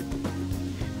stride.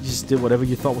 You just did whatever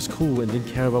you thought was cool and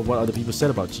didn't care about what other people said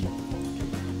about you.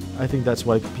 I think that's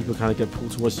why people kind of get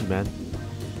pulled towards you, man.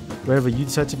 Wherever you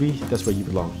decide to be, that's where you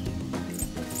belong.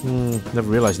 Never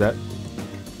realized that.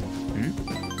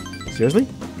 Seriously?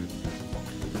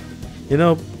 You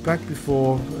know, back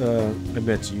before I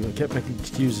met you, I kept making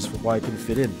excuses for why I couldn't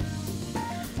fit in.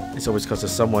 It's always because of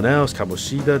someone else,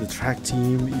 Kamoshida, the track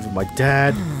team, even my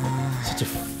dad. Such a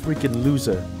freaking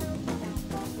loser.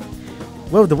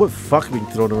 Well, the word fuck being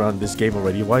thrown around in this game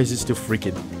already. Why is it still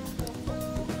freaking?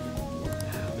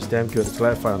 It's damn good. It's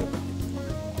glad I found it.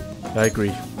 I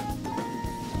agree.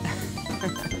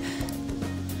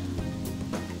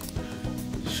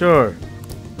 Sure.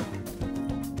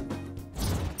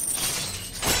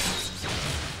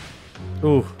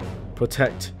 Ooh,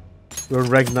 protect. We're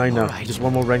rank 9 now. Right. Just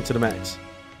one more rank to the max.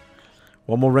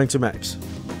 One more rank to max.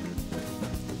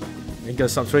 Ain't gonna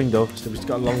stop training though, so we've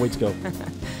got a long way to go.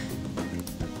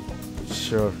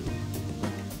 Sure.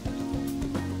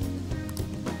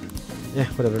 Yeah,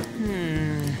 whatever.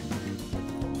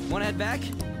 Wanna head back?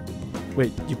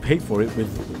 Wait, you paid for it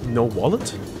with no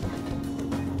wallet?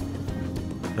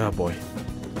 Oh boy.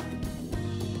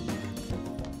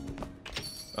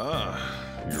 Ah,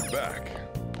 you're back.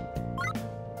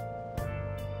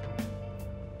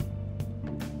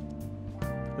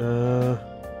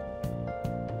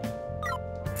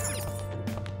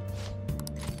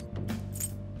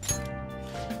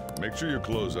 Make sure your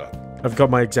clothes up. I've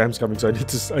got my exams coming, so I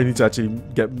need to actually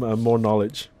get more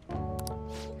knowledge.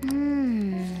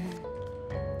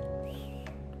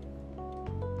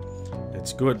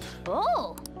 It's good.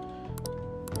 Oh.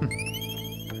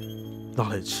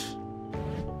 Knowledge.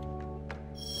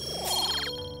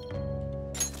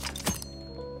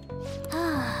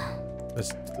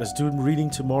 Let's do reading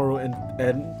tomorrow and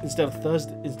instead of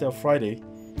Thursday, instead of Friday,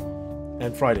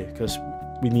 and Friday, because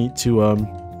we need to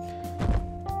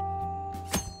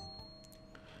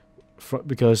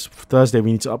because Thursday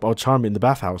we need to up our charm in the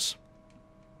bathhouse.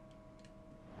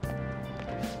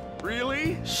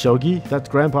 Really? Shogi, that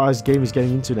grandpa's game is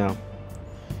getting into now.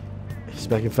 He's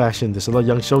back in fashion. There's a lot of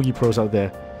young shogi pros out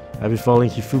there. I've been following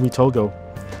Hifumi Togo.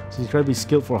 She's incredibly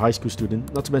skilled for a high school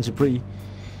student, not to mention pretty.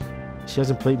 She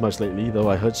hasn't played much lately, though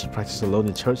I heard she practiced alone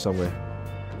in church somewhere.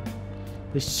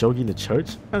 Is shogi in the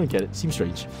church? I don't get it. Seems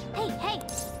strange. Hey, hey!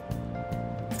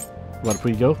 Want a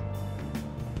pretty girl?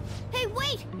 Hey,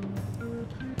 wait!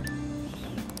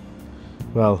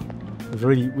 Well,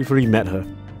 we've already met her.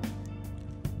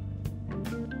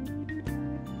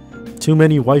 Too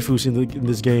many waifus in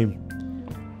this game,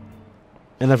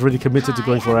 and I've already committed to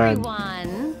going for Anne.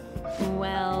 Everyone.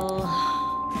 Well,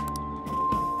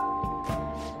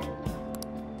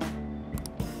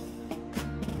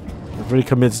 I've already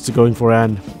committed to going for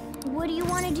Anne. what do you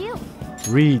want to do?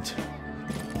 Read.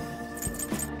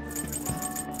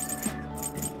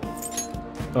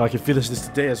 Oh, I can finish this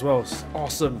today as well. It's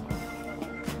awesome.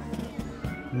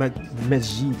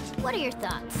 Majid. What are your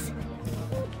thoughts?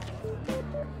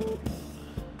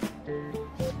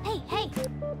 Hey, hey!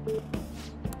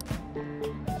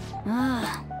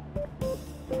 Ah.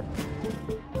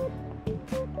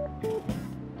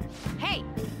 Hey!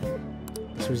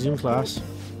 Let's resume class.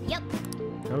 Yep.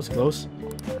 That was close.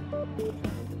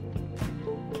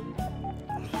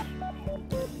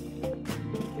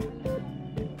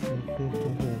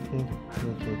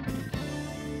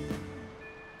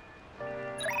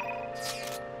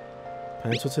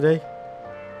 Pencil today?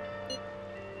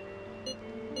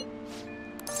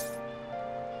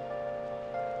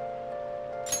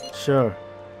 Sure.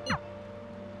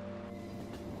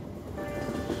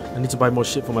 I need to buy more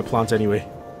shit for my plants anyway.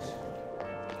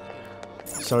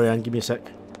 Sorry, Anne, give me a sec.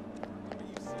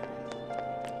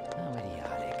 How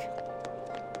idiotic.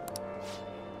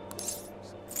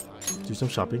 Do some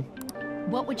shopping.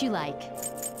 What would you like?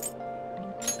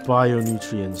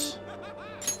 Bionutrients.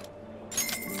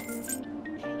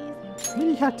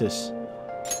 Mini cactus.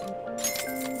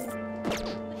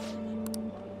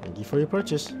 Thank you for your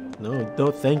purchase.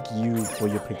 No, thank you for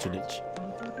your patronage.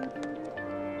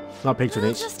 Not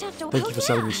patronage. Just have to Thank you for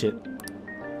selling me shit.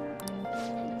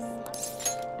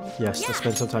 Yes, let's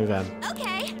spend some time with Anne.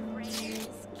 Okay.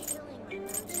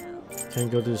 Can't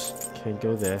go this. Can't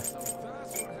go there.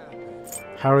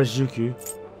 Harajuku.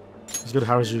 Let's go to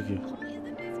Harajuku.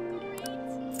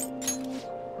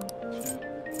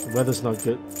 The weather's not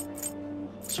good.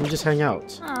 Should we just hang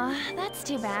out? Aw, that's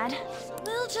too bad.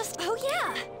 We'll just... Oh,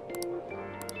 yeah!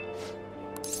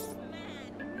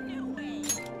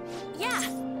 Yeah!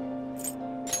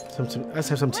 Let's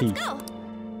have some tea. Let's go!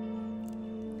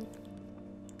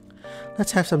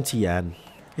 Let's have some tea, Anne.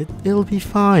 It'll be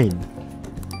fine.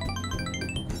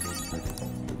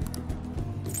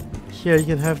 Here, you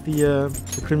can have the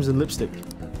crimson lipstick.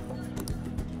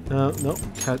 No,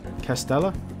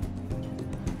 Castella?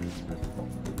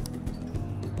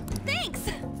 Thanks!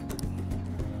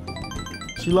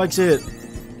 She likes it.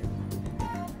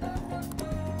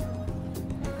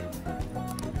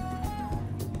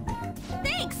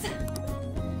 Thanks!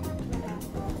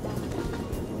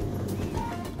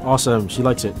 Awesome, she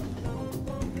likes it.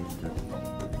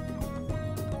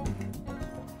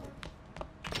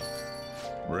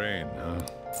 Rain, huh?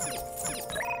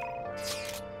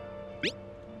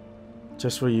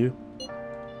 Just for you.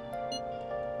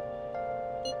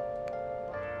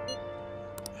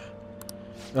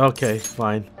 Okay,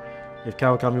 fine. If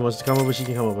Kawakami wants to come over, she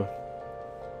can come over.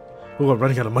 Oh, I'm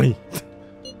running out of money.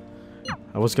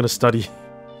 I was gonna study.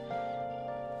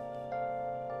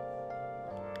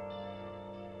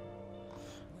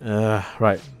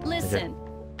 Right. Listen.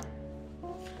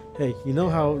 Okay. Hey, you know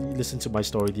how you listened to my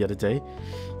story the other day?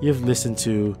 You've listened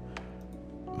to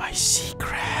my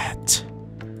secret.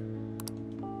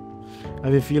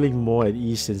 I've been feeling more at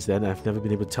ease since then. I've never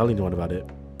been able to tell anyone about it.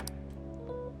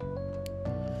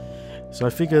 So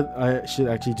I figured I should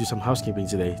actually do some housekeeping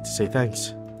today to say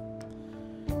thanks.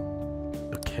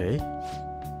 Okay.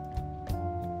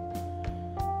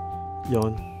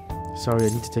 Yawn. Sorry, I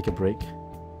need to take a break.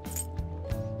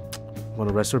 Want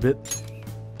to rest for a bit?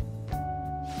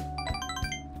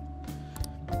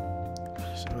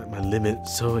 I'm at my limit.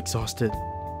 So exhausted.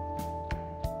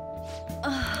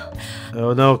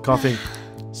 Oh no, coughing.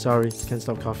 Sorry, can't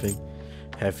stop coughing.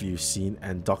 Have you seen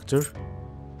Anne Doctor?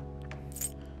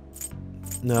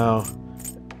 No.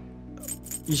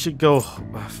 You should go.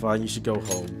 Fine, you should go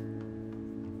home.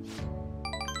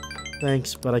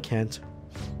 Thanks, but I can't.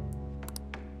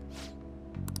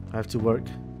 I have to work.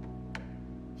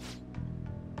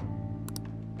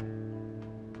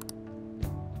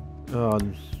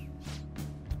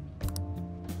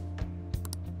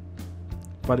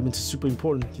 Vitamins are super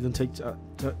important. You don't take.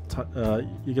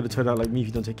 You're gonna turn out like me if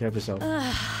you don't take care of yourself.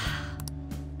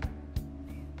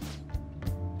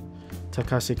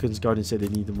 Takase-kun's guardian said they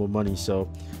needed more money, so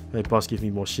my boss gave me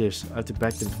more shifts. I have to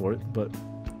back them for it, but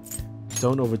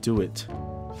don't overdo it.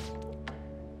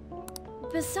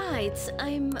 Besides,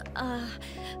 I'm,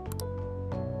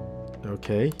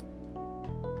 Okay.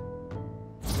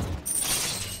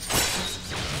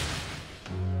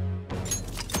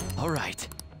 All right.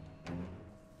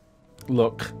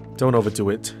 Look, don't overdo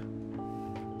it.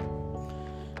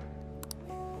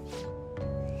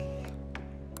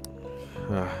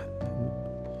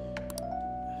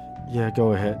 Yeah,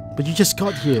 go ahead. But you just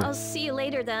got here. I'll see you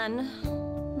later then.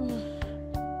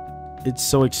 It's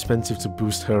so expensive to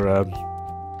boost her,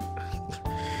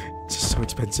 it's just so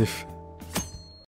expensive.